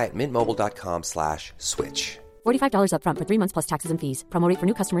it a try at mintmobile.com/switch. $45 up front for 3 months plus taxes and fees. Promo rate for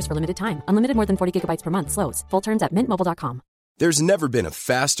new customers for limited time. Unlimited more than 40 gigabytes per month. Slows full terms at mintmobile.com. There's never been a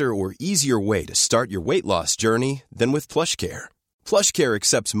faster or easier way to start your weight loss journey than with PlushCare. PlushCare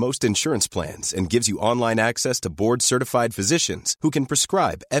accepts most insurance plans and gives you online access to board-certified physicians who can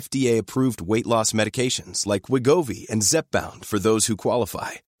prescribe FDA-approved weight loss medications like Wegovy and Zepbound for those who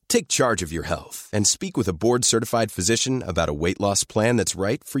qualify. Take charge of your health and speak with a board-certified physician about a weight loss plan that's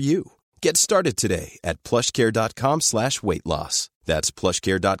right for you. Get started today at plushcare.com/weight loss. That's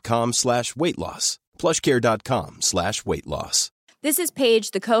plushcare.com/weight loss. plushcare.com/weight loss. This is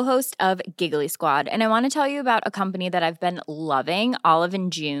Paige, the co-host of Giggly Squad, and I want to tell you about a company that I've been loving, Olive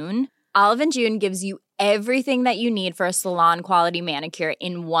 & June. Olive & June gives you everything that you need for a salon-quality manicure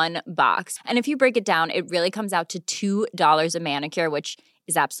in one box. And if you break it down, it really comes out to $2 a manicure, which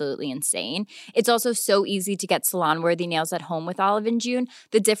is absolutely insane. It's also so easy to get salon-worthy nails at home with Olive & June.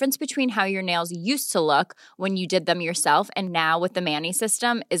 The difference between how your nails used to look when you did them yourself and now with the Mani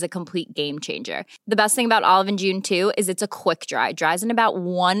system is a complete game changer. The best thing about Olive & June, too, is it's a quick dry. Dries in about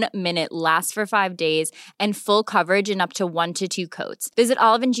 1 minute, lasts for 5 days, and full coverage in up to 1 to 2 coats. Visit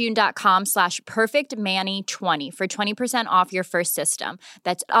oliveandjune.com/perfectmani20 for 20% off your first system.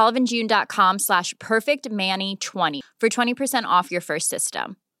 That's oliveandjune.com/perfectmani20 for 20% off your first system.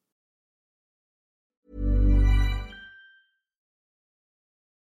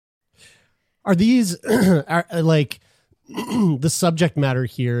 Are these are like the subject matter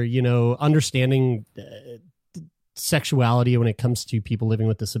here, you know, understanding sexuality when it comes to people living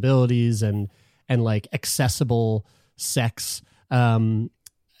with disabilities and like accessible sex? Are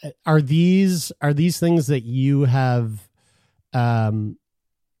these things that you have,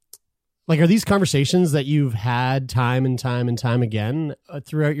 like, are these conversations that you've had time and time again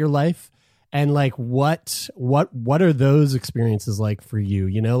throughout your life? And like, what are those experiences like for you?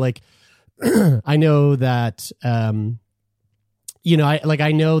 You know, like, I know that, you know,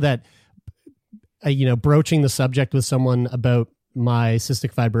 I know that, you know, broaching the subject with someone about my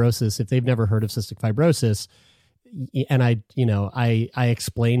cystic fibrosis, if they've never heard of cystic fibrosis, and I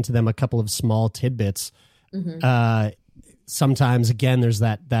explain to them a couple of small tidbits, sometimes again, there's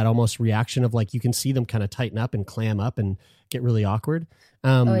that almost reaction of like, you can see them kind of tighten up and clam up and get really awkward.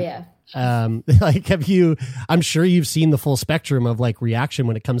 Like, I'm sure you've seen the full spectrum of like reaction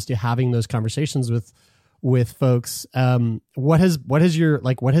when it comes to having those conversations with folks.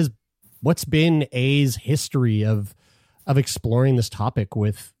 What's been A's history of exploring this topic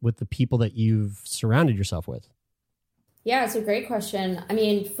with the people that you've surrounded yourself with? Yeah, it's a great question. I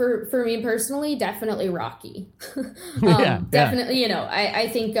mean, for me personally, definitely rocky. Definitely, you know, I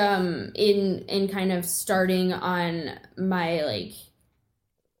think in kind of starting on my like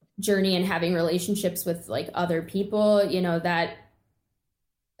journey and having relationships with like other people, you know, that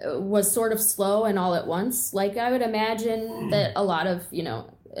was sort of slow and all at once. Like, I would imagine that a lot of, you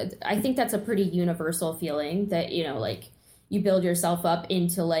know, I think that's a pretty universal feeling that, you know, like you build yourself up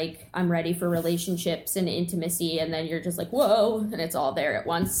into like, I'm ready for relationships and intimacy. And then you're just like, whoa, and it's all there at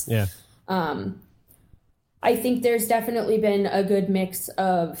once. Yeah. I think there's definitely been a good mix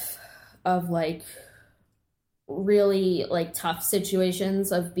of like really like tough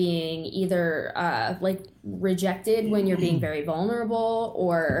situations of being either like rejected when you're being very vulnerable,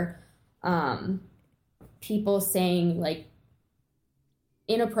 or people saying like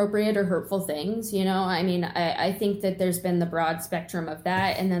inappropriate or hurtful things, you know. I mean, I think that there's been the broad spectrum of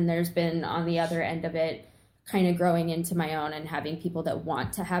that, and then there's been on the other end of it kind of growing into my own and having people that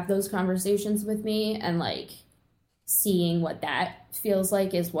want to have those conversations with me and like seeing what that feels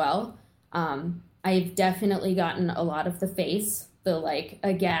like as well. I've definitely gotten a lot of the face, the like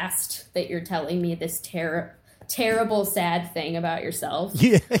aghast that you're telling me this terrible, sad thing about yourself.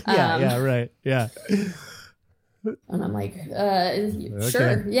 Yeah, right. Yeah. And I'm like,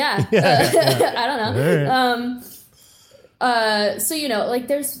 sure. Yeah. I don't know. Right. So, you know, like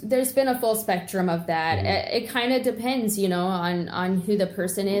there's been a full spectrum of that. It kind of depends, you know, on who the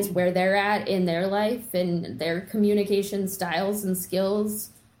person is, where they're at in their life and their communication styles and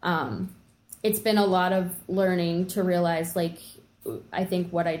skills. It's been a lot of learning to realize, like, I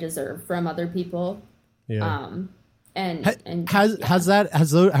think what I deserve from other people. Yeah.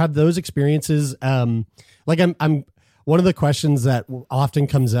 Have those experiences, like I'm one of the questions that often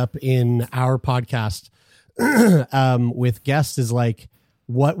comes up in our podcast with guests is like,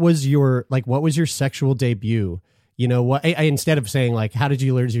 what was your sexual debut? You know, what I instead of saying like, how did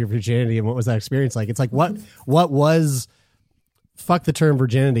you lose your virginity and what was that experience like? It's like, what was, fuck the term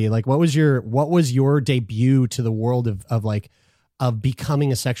virginity. Like, what was your debut to the world of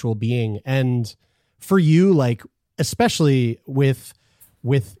becoming a sexual being? And for you, like, especially with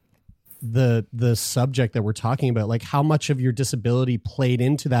the subject that we're talking about, like how much of your disability played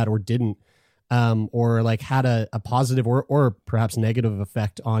into that or didn't, or like had a positive or perhaps negative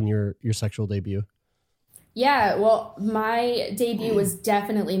effect on your sexual debut? Yeah, well, my debut was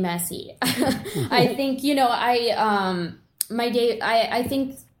definitely messy. I think, you know, I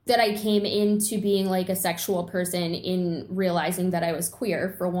think that I came into being like a sexual person in realizing that I was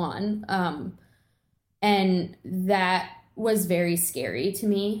queer, for one. And that was very scary to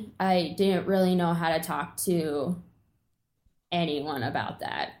me. I didn't really know how to talk to anyone about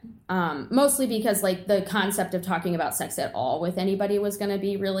that. Mostly because like the concept of talking about sex at all with anybody was going to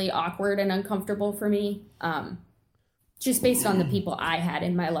be really awkward and uncomfortable for me. Just based on the people I had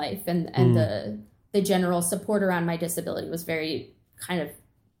in my life and the general support around my disability was very kind of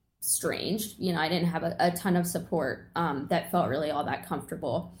strange. You know, I didn't have a ton of support that felt really all that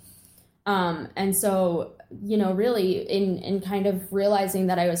comfortable. And so, you know, really in kind of realizing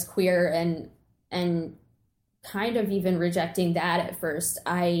that I was queer and kind of even rejecting that at first,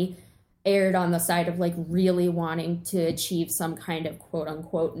 I erred on the side of like really wanting to achieve some kind of quote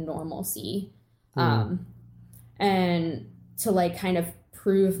unquote normalcy. And to like kind of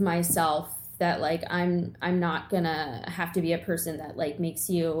prove myself that like I'm not gonna have to be a person that like makes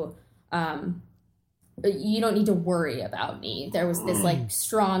you you don't need to worry about me. There was this like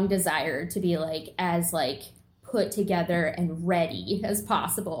strong desire to be like as like put together and ready as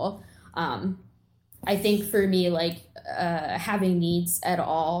possible. I think for me, like having needs at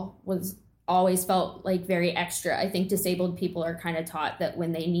all was always felt like very extra. I think disabled people are kind of taught that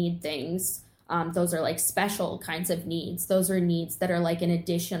when they need things, those are like special kinds of needs. Those are needs that are like an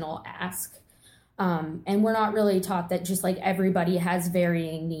additional ask. And we're not really taught that just like everybody has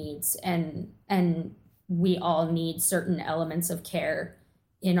varying needs and we all need certain elements of care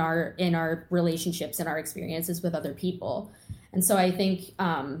in our relationships and our experiences with other people. And so I think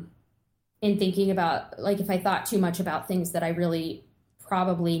in thinking about like if I thought too much about things that I really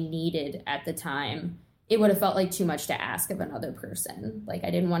probably needed at the time, it would have felt like too much to ask of another person. Like I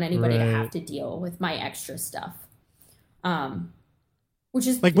didn't want anybody to have to deal with my extra stuff. Which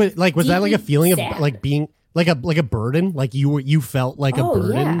is like was that like a feeling sad. Of like being like a burden? Like you felt like a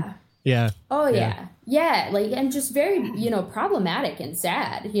burden? Yeah. Oh yeah. Yeah. Like, and just very, you know, problematic and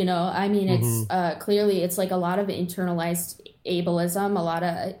sad, you know, I mean, it's clearly it's like a lot of internalized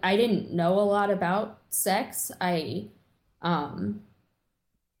ableism, I didn't know a lot about sex. There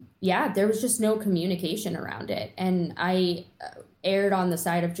was just no communication around it. And I erred on the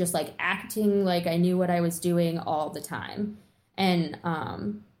side of just like acting like I knew what I was doing all the time. And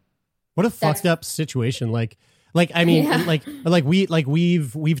what a fucked up situation. Like I mean, yeah.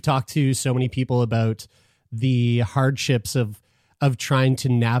 we've talked to so many people about the hardships of trying to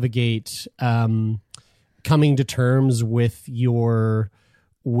navigate coming to terms with your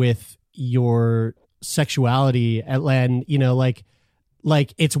sexuality, and you know, like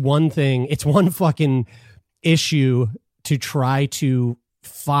it's one fucking issue to try to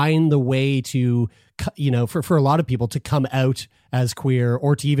find the way to, you know, for a lot of people to come out as queer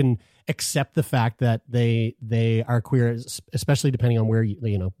or to even accept the fact that they are queer, especially depending on where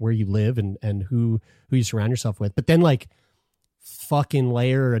you live and who you surround yourself with. But then like fucking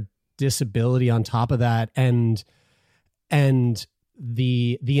layer a disability on top of that and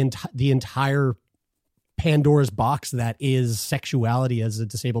the entire Pandora's box that is sexuality as a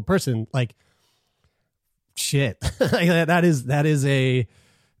disabled person, like shit. that is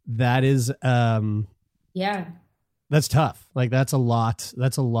yeah. That's tough. Like that's a lot.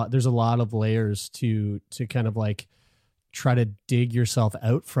 There's a lot of layers to kind of like try to dig yourself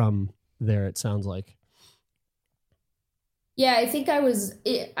out from there, it sounds like. Yeah, I think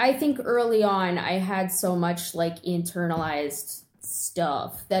early on I had so much like internalized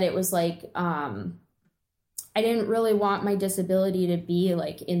stuff that it was like, I didn't really want my disability to be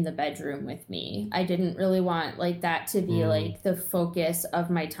like in the bedroom with me. I didn't really want like that to be like the focus of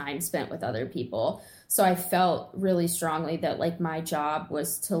my time spent with other people. So I felt really strongly that like my job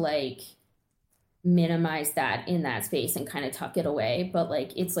was to like minimize that in that space and kind of tuck it away. But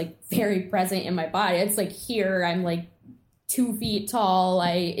like, it's like very present in my body. It's like here, I'm like 2 feet tall.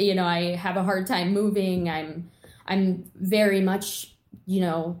 I have a hard time moving. I'm very much, you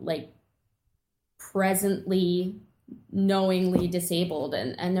know, like presently knowingly disabled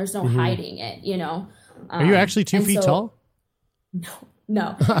and there's no hiding it, you know? Are you actually 2 feet tall?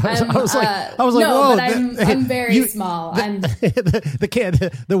 No. I was like, no, whoa. But I'm very small.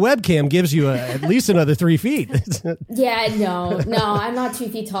 The webcam gives you at least another 3 feet. Yeah, no, I'm not 2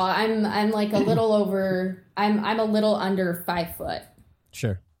 feet tall. I'm like a little over. I'm a little under 5 foot.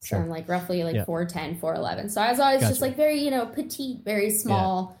 Sure. So I'm like roughly like 4'10", 4'11". So I was always just like very, petite, very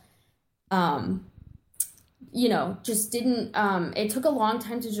small. Just didn't. It took a long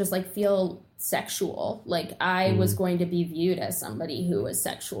time to just like feel sexual. Like I was going to be viewed as somebody who was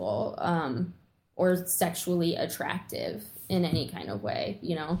sexual, or sexually attractive in any kind of way.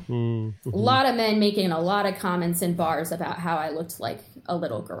 A lot of men making a lot of comments in bars about how I looked like a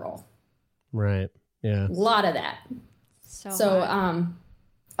little girl. Right. Yeah. A lot of that. So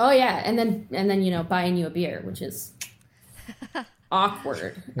oh yeah, and then buying you a beer, which is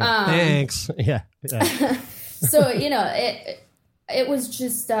awkward. Thanks. Yeah. So it was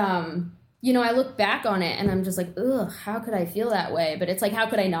just I look back on it and I'm just like, ugh, how could I feel that way? But it's like, how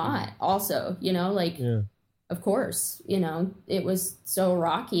could I not? Also, of course, it was so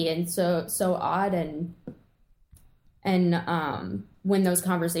rocky and so odd, and when those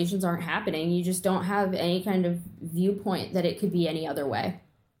conversations aren't happening, you just don't have any kind of viewpoint that it could be any other way.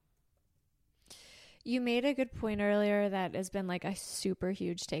 You made a good point earlier that has been like a super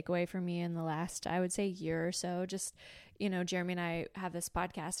huge takeaway for me in the last, I would say, year or so. Just, Jeremy and I have this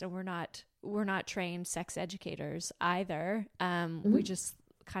podcast and we're not trained sex educators either. We just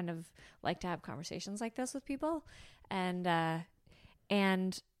kind of like to have conversations like this with people. And the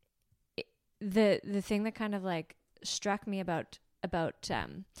thing that kind of like struck me about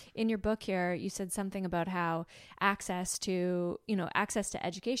in your book here, you said something about how access to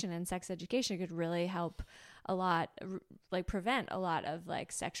education and sex education could really help a lot, like prevent a lot of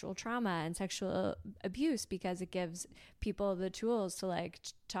like sexual trauma and sexual abuse, because it gives people the tools to like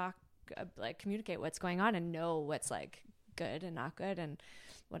talk, like communicate what's going on and know what's like good and not good and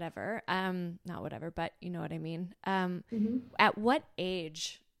whatever. Not whatever, but you know what I mean? At what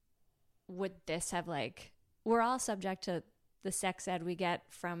age would this have like, we're all subject to the sex ed we get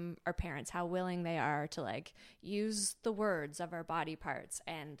from our parents, how willing they are to like use the words of our body parts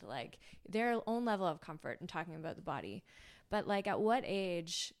and like their own level of comfort in talking about the body. But like at what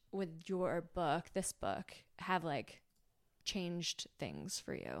age would this book have like changed things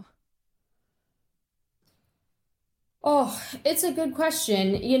for you? Oh, it's a good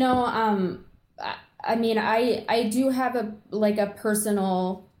question. I mean, I do have a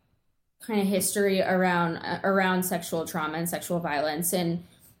personal kind of history around sexual trauma and sexual violence, and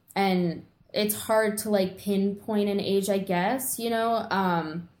it's hard to like pinpoint an age, I guess,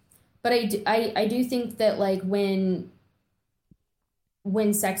 but I do think that like when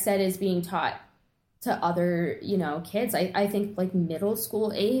sex ed is being taught to other kids, I think like middle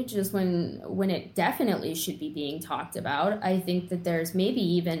school age is when it definitely should be being talked about. I think that there's maybe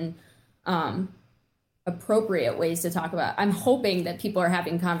even appropriate ways to talk about. I'm hoping that people are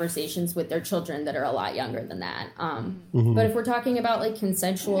having conversations with their children that are a lot younger than that. But if we're talking about like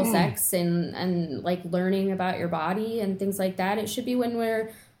consensual sex and like learning about your body and things like that, it should be when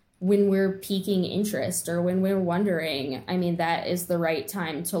we're piquing interest or when we're wondering. I mean, that is the right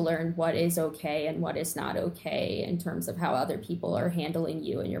time to learn what is okay and what is not okay in terms of how other people are handling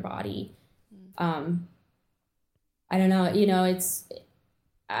you and your body. I don't know,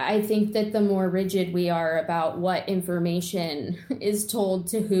 I think that the more rigid we are about what information is told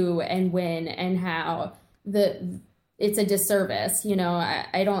to who and when and how, it's a disservice.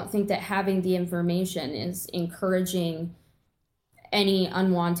 I don't think that having the information is encouraging any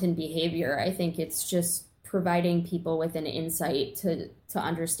unwanted behavior. I think it's just providing people with an insight to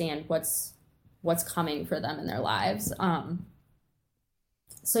understand what's coming for them in their lives.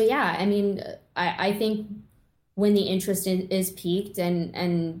 So yeah, I mean, I think when the interest is piqued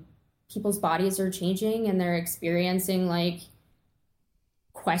and people's bodies are changing and they're experiencing like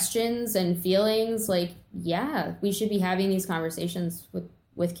questions and feelings, like, yeah, we should be having these conversations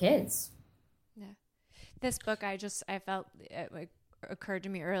with kids. Yeah. This book, I felt it like occurred to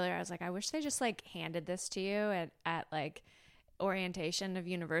me earlier. I was like, I wish they just like handed this to you at like orientation of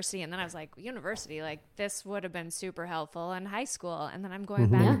university. And then I was like, university, like this would have been super helpful in high school. And then I'm going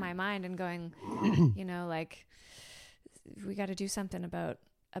back in my mind and going, like, we got to do something about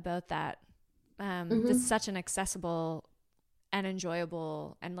that. It's such an accessible and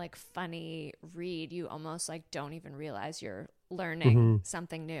enjoyable and like funny read. You almost like don't even realize you're learning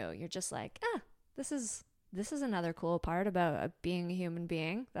something new. You're just like, this is another cool part about being a human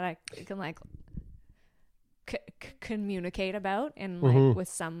being that I can like communicate about and like with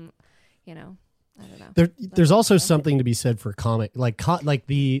some, I don't know. There's also something to be said for comic, like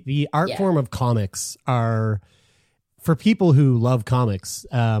the art form of comics are for people who love comics.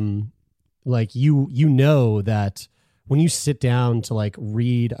 Like you know that when you sit down to like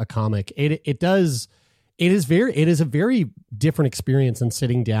read a comic, it is a very different experience than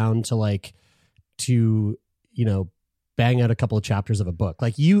sitting down to bang out a couple of chapters of a book.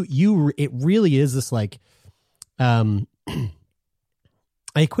 Like it really is this like, I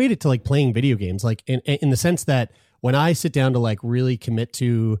equate it to like playing video games, like in the sense that when I sit down to like really commit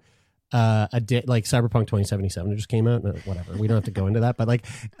to like Cyberpunk 2077 just came out, whatever, we don't have to go into that, but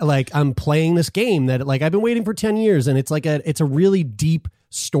like I'm playing this game that like I've been waiting for 10 years and it's a really deep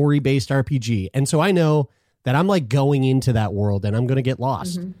story based RPG. And so I know that I'm like going into that world and I'm going to get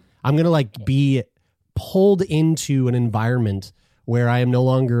lost. Mm-hmm. I'm going to like be pulled into an environment where I am no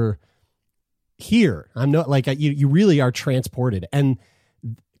longer here. I'm not like, you really are transported. And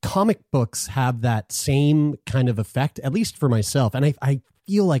comic books have that same kind of effect, at least for myself. And I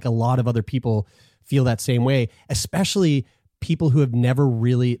feel like a lot of other people feel that same way, especially people who have never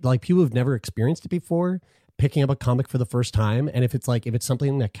really, like people who've never experienced it before, picking up a comic for the first time. And if it's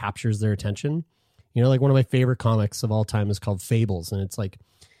something that captures their attention, like one of my favorite comics of all time is called Fables. And it's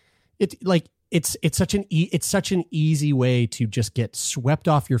such an easy way to just get swept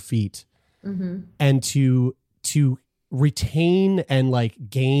off your feet and to retain and like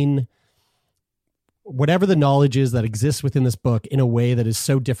gain whatever the knowledge is that exists within this book in a way that is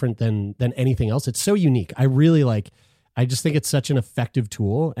so different than anything else. It's so unique. I just think it's such an effective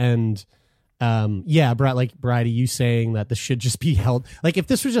tool. And Brad, you saying that this should just be held, like if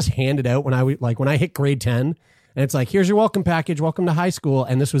this was just handed out when I hit grade 10 and it's like, here's your welcome package, welcome to high school,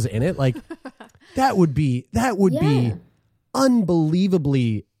 and this was in it, like that would be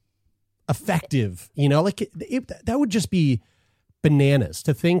unbelievably effective, that would just be bananas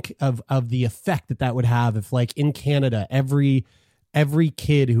to think of the effect that would have if like in Canada, every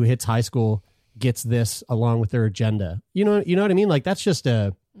kid who hits high school gets this along with their agenda. You know what I mean? Like that's just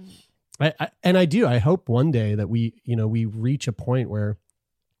I hope one day that we reach a point where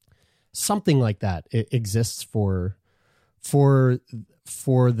something like that exists for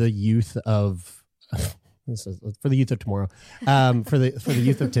the youth of for the youth of tomorrow, for the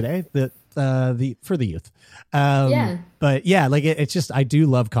youth of today, for the youth. But yeah, like it's just, I do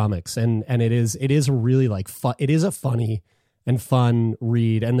love comics and it is really like fun. It is a funny and fun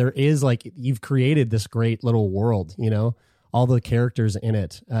read. And there is like, you've created this great little world, all the characters in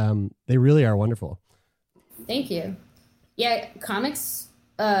it. They really are wonderful. Thank you. Yeah. Comics,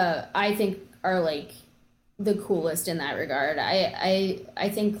 I think are like the coolest in that regard. I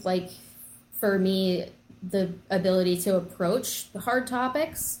think like for me, the ability to approach hard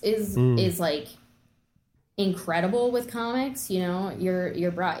topics is like incredible with comics.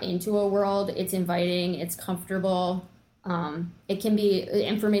 You're brought into a world, it's inviting, it's comfortable.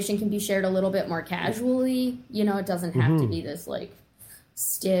 Information can be shared a little bit more casually. It doesn't have to be this like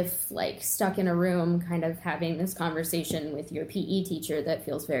stiff, like stuck in a room kind of having this conversation with your PE teacher that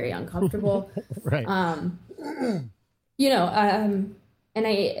feels very uncomfortable. Right.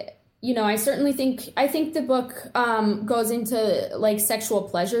 And I certainly think the book goes into like sexual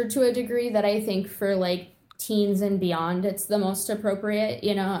pleasure to a degree that I think for like teens and beyond, it's the most appropriate.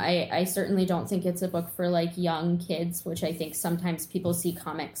 I certainly don't think it's a book for like young kids, which I think sometimes people see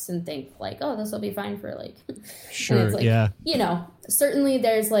comics and think like, oh, this will be fine for like, sure. Like, yeah. Certainly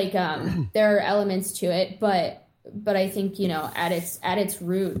there's like, there are elements to it, but I think, at its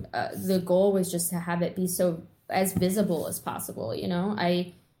root, the goal was just to have it be so as visible as possible.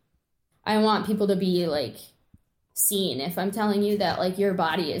 I want people to be like seen. If I'm telling you that like your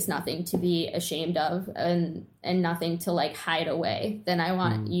body is nothing to be ashamed of and nothing to like hide away, then I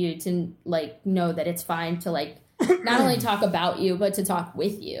want you to like know that it's fine to like not only talk about you, but to talk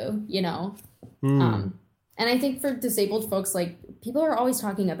with you, And I think for disabled folks, like people are always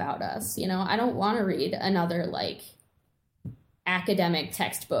talking about us, I don't want to read another like academic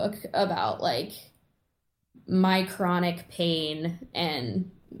textbook about like my chronic pain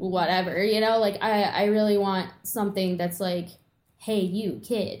and whatever, like I really want something that's like, hey, you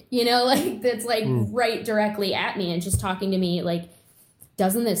kid, like that's like right directly at me and just talking to me like,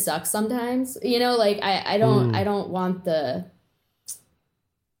 doesn't this suck sometimes? Like I don't want the,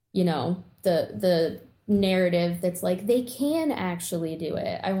 the narrative that's like, they can actually do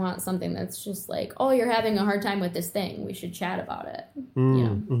it. I want something that's just like, oh, you're having a hard time with this thing, we should chat about it.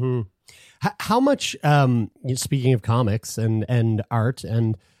 Mm-hmm. How much, speaking of comics and art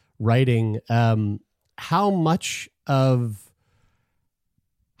and writing, how much of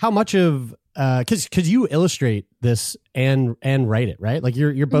because you illustrate this and write it, right? Like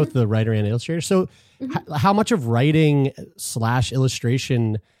you're both the writer and illustrator. So how much of writing /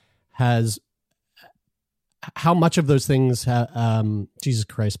 illustration how much of those things Jesus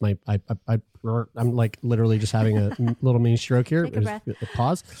Christ, I'm like literally just having a little mini stroke here. Take a breath.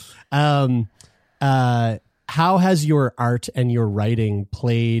 Pause. How has your art and your writing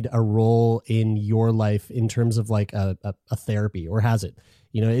played a role in your life in terms of like a therapy, or has it?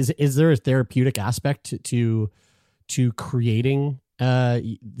 You know, is there a therapeutic aspect to creating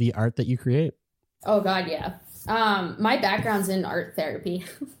the art that you create? Oh God, yeah. My background's in art therapy.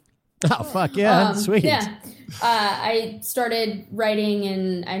 Oh fuck yeah, sweet. Yeah, I started writing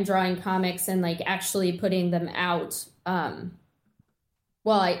and drawing comics and like actually putting them out.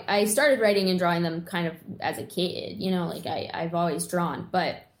 I started writing and drawing them kind of as a kid, you know, like I've always drawn,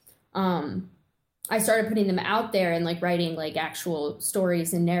 but I started putting them out there and like writing like actual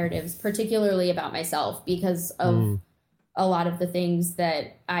stories and narratives, particularly about myself, because of a lot of the things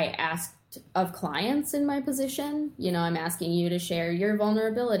that I asked of clients in my position. You know, I'm asking you to share your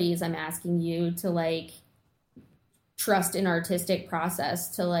vulnerabilities. I'm asking you to like trust an artistic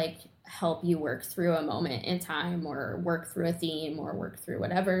process to like help you work through a moment in time, or work through a theme, or work through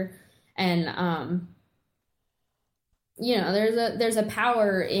whatever. And you know, there's a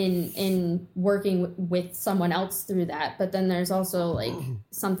power in working with someone else through that, but then there's also like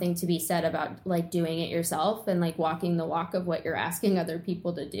something to be said about like doing it yourself and like walking the walk of what you're asking other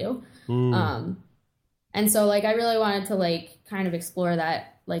people to do. And so like I really wanted to like kind of explore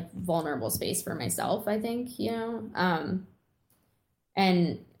that like vulnerable space for myself, I think, you know.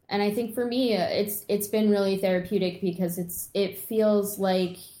 And I think for me it's been really therapeutic because it feels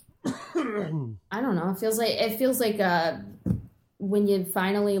like I don't know. It feels like when you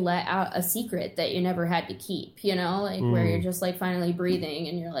finally let out a secret that you never had to keep, you know, like where you're just like finally breathing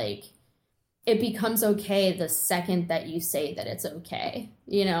and you're like, it becomes okay the second that you say that it's okay,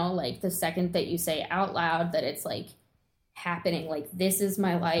 you know, like the second that you say out loud that it's like happening, like this is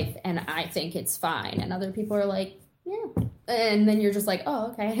my life and I think it's fine. And other people are like, yeah. And then you're just like,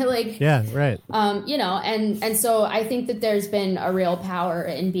 oh, okay. Like, yeah, right. You know, and so I think that there's been a real power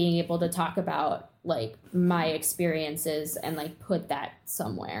in being able to talk about like my experiences and like put that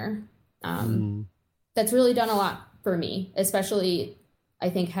somewhere. That's really done a lot for me, especially I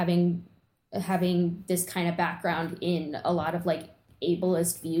think having this kind of background in a lot of like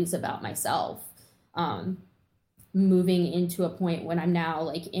ableist views about myself. Moving into a point when I'm now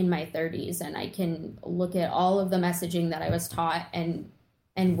like in my 30s and I can look at all of the messaging that I was taught and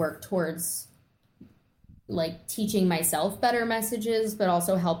work towards like teaching myself better messages, but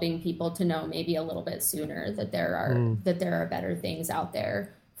also helping people to know maybe a little bit sooner that there are better things out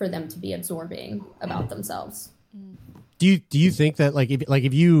there for them to be absorbing about themselves. Do you think that like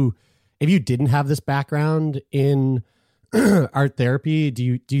if you didn't have this background in art therapy,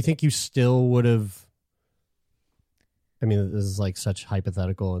 do you think you still would have? I mean, this is like such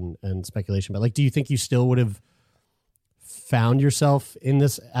hypothetical and speculation, but like, do you think you still would have found yourself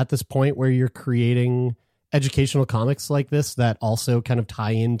at this point where you're creating educational comics like this that also kind of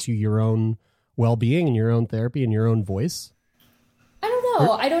tie into your own well-being and your own therapy and your own voice? I don't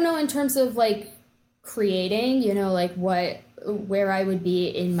know. I don't know in terms of like creating, you know, like where I would be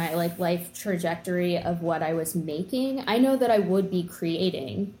in my like life trajectory of what I was making. I know that I would be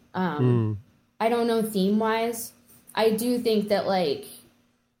creating. I don't know theme wise. I do think that like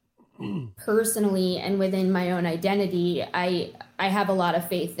personally and within my own identity, I have a lot of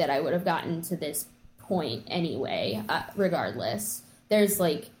faith that I would have gotten to this point anyway, regardless. There's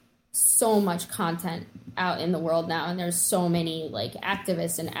like so much content out in the world now, and there's so many like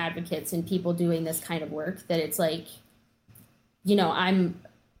activists and advocates and people doing this kind of work that it's like, you know, I'm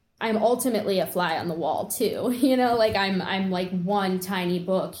ultimately a fly on the wall too, you know, like I'm like one tiny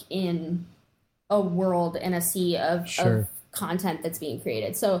book in a world and a sea of content that's being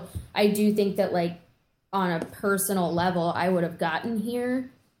created. So I do think that like on a personal level, I would have gotten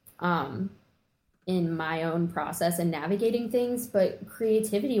here in my own process and navigating things, but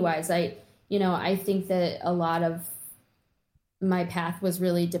creativity wise, I think that a lot of my path was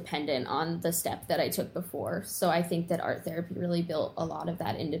really dependent on the step that I took before. So I think that art therapy really built a lot of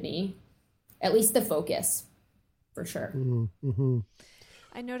that into me, at least the focus for sure. Mm-hmm.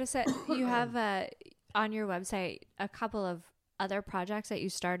 I noticed that you have on your website a couple of other projects that you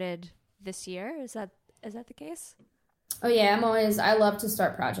started this year. Is that the case? Oh yeah, I love to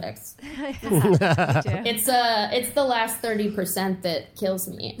start projects. Yeah, it's the last 30% that kills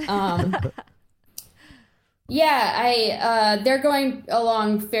me. Yeah, they're going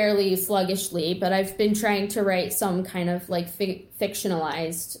along fairly sluggishly, but I've been trying to write some kind of like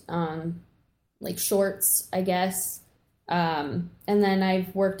fictionalized like shorts, I guess. And then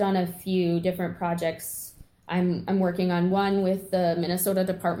I've worked on a few different projects. I'm working on one with the Minnesota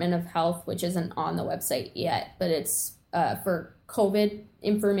Department of Health, which isn't on the website yet, but it's for COVID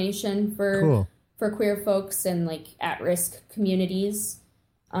information for queer folks and like at-risk communities.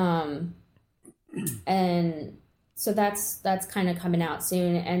 And so that's kind of coming out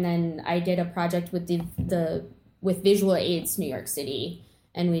soon. And then I did a project with with Visual AIDS New York City,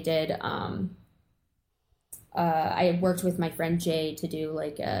 and we did I worked with my friend Jay to do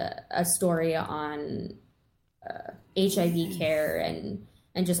like a story on HIV care and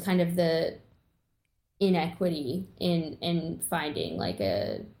just kind of the inequity in finding like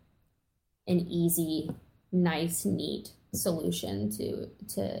an easy, nice, neat solution to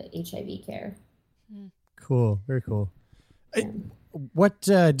HIV care. Cool. Very cool. What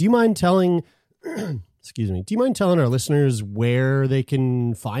do you mind telling excuse me, do you mind telling our listeners where they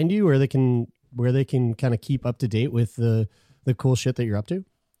can find you, where they can kind of keep up to date with the cool shit that you're up to?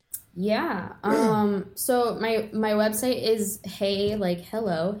 Yeah. So my website is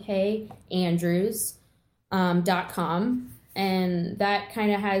heyandrews.com. And that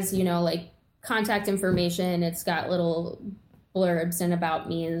kind of has, like contact information. It's got little blurbs and about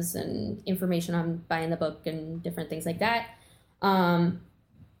me's and information on buying the book and different things like that. I'm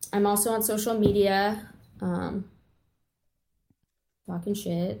also on social media, talking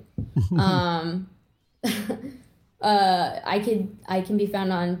shit. I can be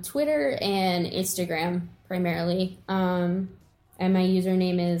found on Twitter and Instagram primarily. And my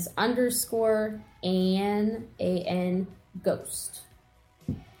username is _AN Ghost.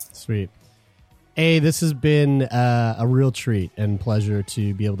 Sweet. Hey, this has been a real treat and pleasure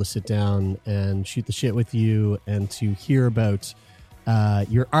to be able to sit down and shoot the shit with you and to hear about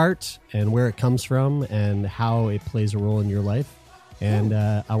your art and where it comes from and how it plays a role in your life. And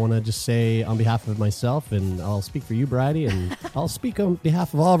I want to just say on behalf of myself, and I'll speak for you, Bridie, and I'll speak on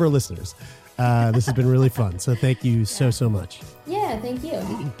behalf of all of our listeners. This has been really fun. So thank you so much. Yeah, thank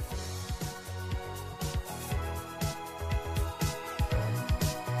you.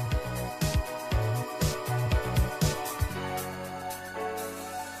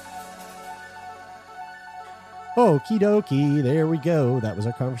 Okie dokie. There we go. That was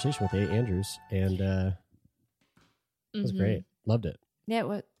our conversation with A. Andrews. And it was great. Loved it. Yeah, it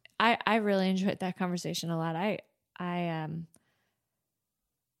was, I really enjoyed that conversation a lot.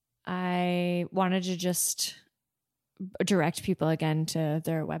 I wanted to just direct people again to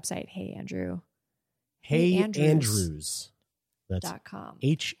their website, Hey Andrew. Hey Andrews. That's .com.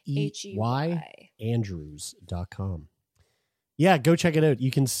 HEY Andrews.com. Yeah, go check it out. You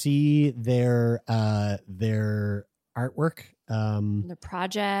can see their artwork. Their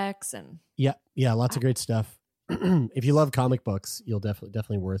projects and yeah, lots of great stuff. If you love comic books, you'll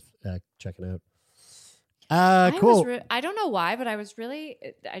definitely worth checking out. Cool. I don't know why, but I was really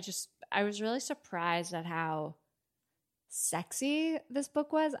surprised at how sexy this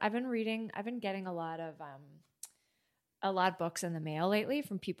book was. I've been getting a lot of books in the mail lately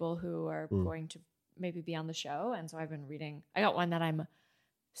from people who are going to maybe be on the show, and so I've been reading. I got one that I'm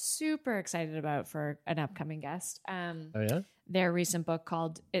super excited about for an upcoming guest. Their recent book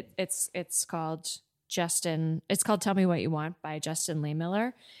called it's called Tell Me What You Want by Justin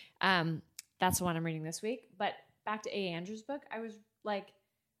Lehmiller. That's the one I'm reading this week. But back to A. Andrews' book, I was like,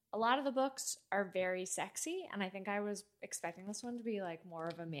 a lot of the books are very sexy, and I think I was expecting this one to be like more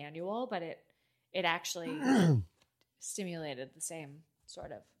of a manual, but it actually stimulated the same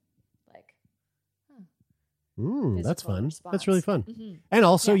sort of like. That's fun. Response. That's really fun. Mm-hmm. And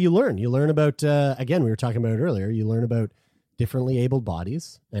also you learn about, again, we were talking about it earlier, you learn about differently abled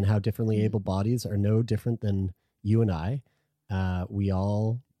bodies and how differently able bodies are no different than you and I. We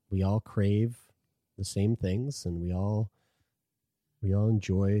all crave the same things, and we all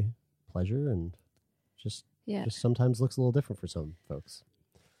enjoy pleasure, and just sometimes looks a little different for some folks.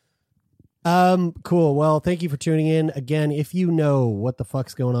 Cool. Well, thank you for tuning in. Again, if you know what the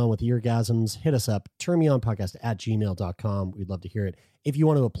fuck's going on with eargasms, hit us up, turnmeonpodcast@gmail.com. We'd love to hear it. If you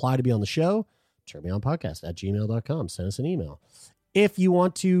want to apply to be on the show, turnmeonpodcast@gmail.com. Send us an email. If you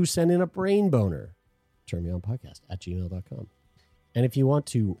want to send in a brain boner, turnmeonpodcast@gmail.com. And if you want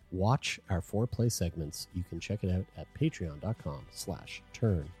to watch our foreplay segments, you can check it out at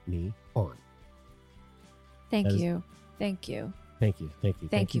patreon.com/turnmeon. Thank you. Thank you,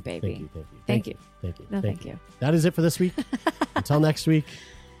 baby. Thank you. No, thank you. That is it for this week. Until next week.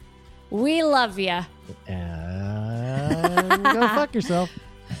 We love ya. And go fuck yourself.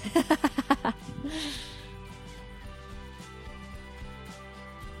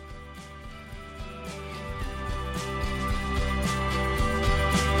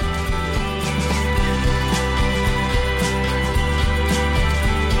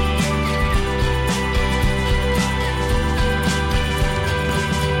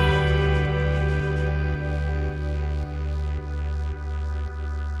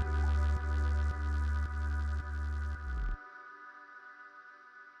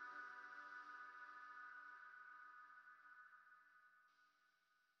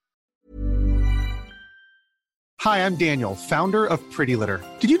 Hi, I'm Daniel, founder of Pretty Litter.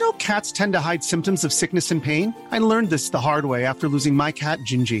 Did you know cats tend to hide symptoms of sickness and pain? I learned this the hard way after losing my cat,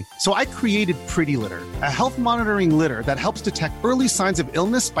 Gingy. So I created Pretty Litter, a health monitoring litter that helps detect early signs of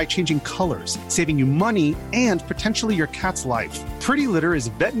illness by changing colors, saving you money and potentially your cat's life. Pretty Litter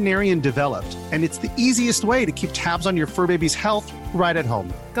is veterinarian developed, and it's the easiest way to keep tabs on your fur baby's health right at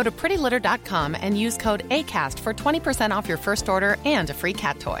home. Go to prettylitter.com and use code ACAST for 20% off your first order and a free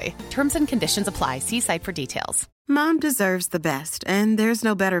cat toy. Terms and conditions apply. See site for details. Mom deserves the best, and there's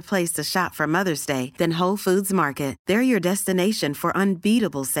no better place to shop for Mother's Day than Whole Foods Market. They're your destination for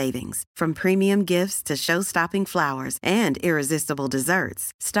unbeatable savings, from premium gifts to show-stopping flowers and irresistible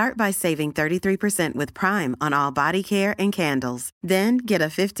desserts. Start by saving 33% with Prime on all body care and candles. Then get a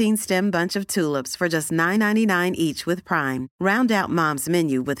 15-stem bunch of tulips for just $9.99 each with Prime. Round out Mom's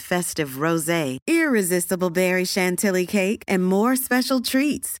menu with festive rosé, irresistible berry chantilly cake, and more special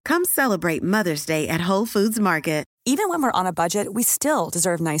treats. Come celebrate Mother's Day at Whole Foods Market. Even when we're on a budget, we still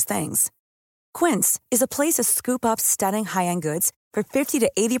deserve nice things. Quince is a place to scoop up stunning high-end goods for 50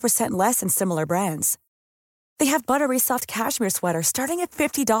 to 80% less than similar brands. They have buttery soft cashmere sweaters starting at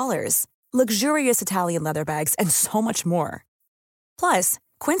 $50, luxurious Italian leather bags, and so much more. Plus,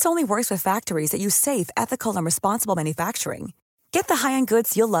 Quince only works with factories that use safe, ethical, and responsible manufacturing. Get the high-end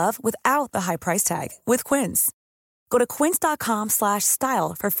goods you'll love without the high price tag with Quince. Go to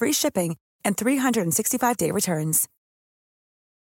quince.com/style for free shipping and 365-day returns.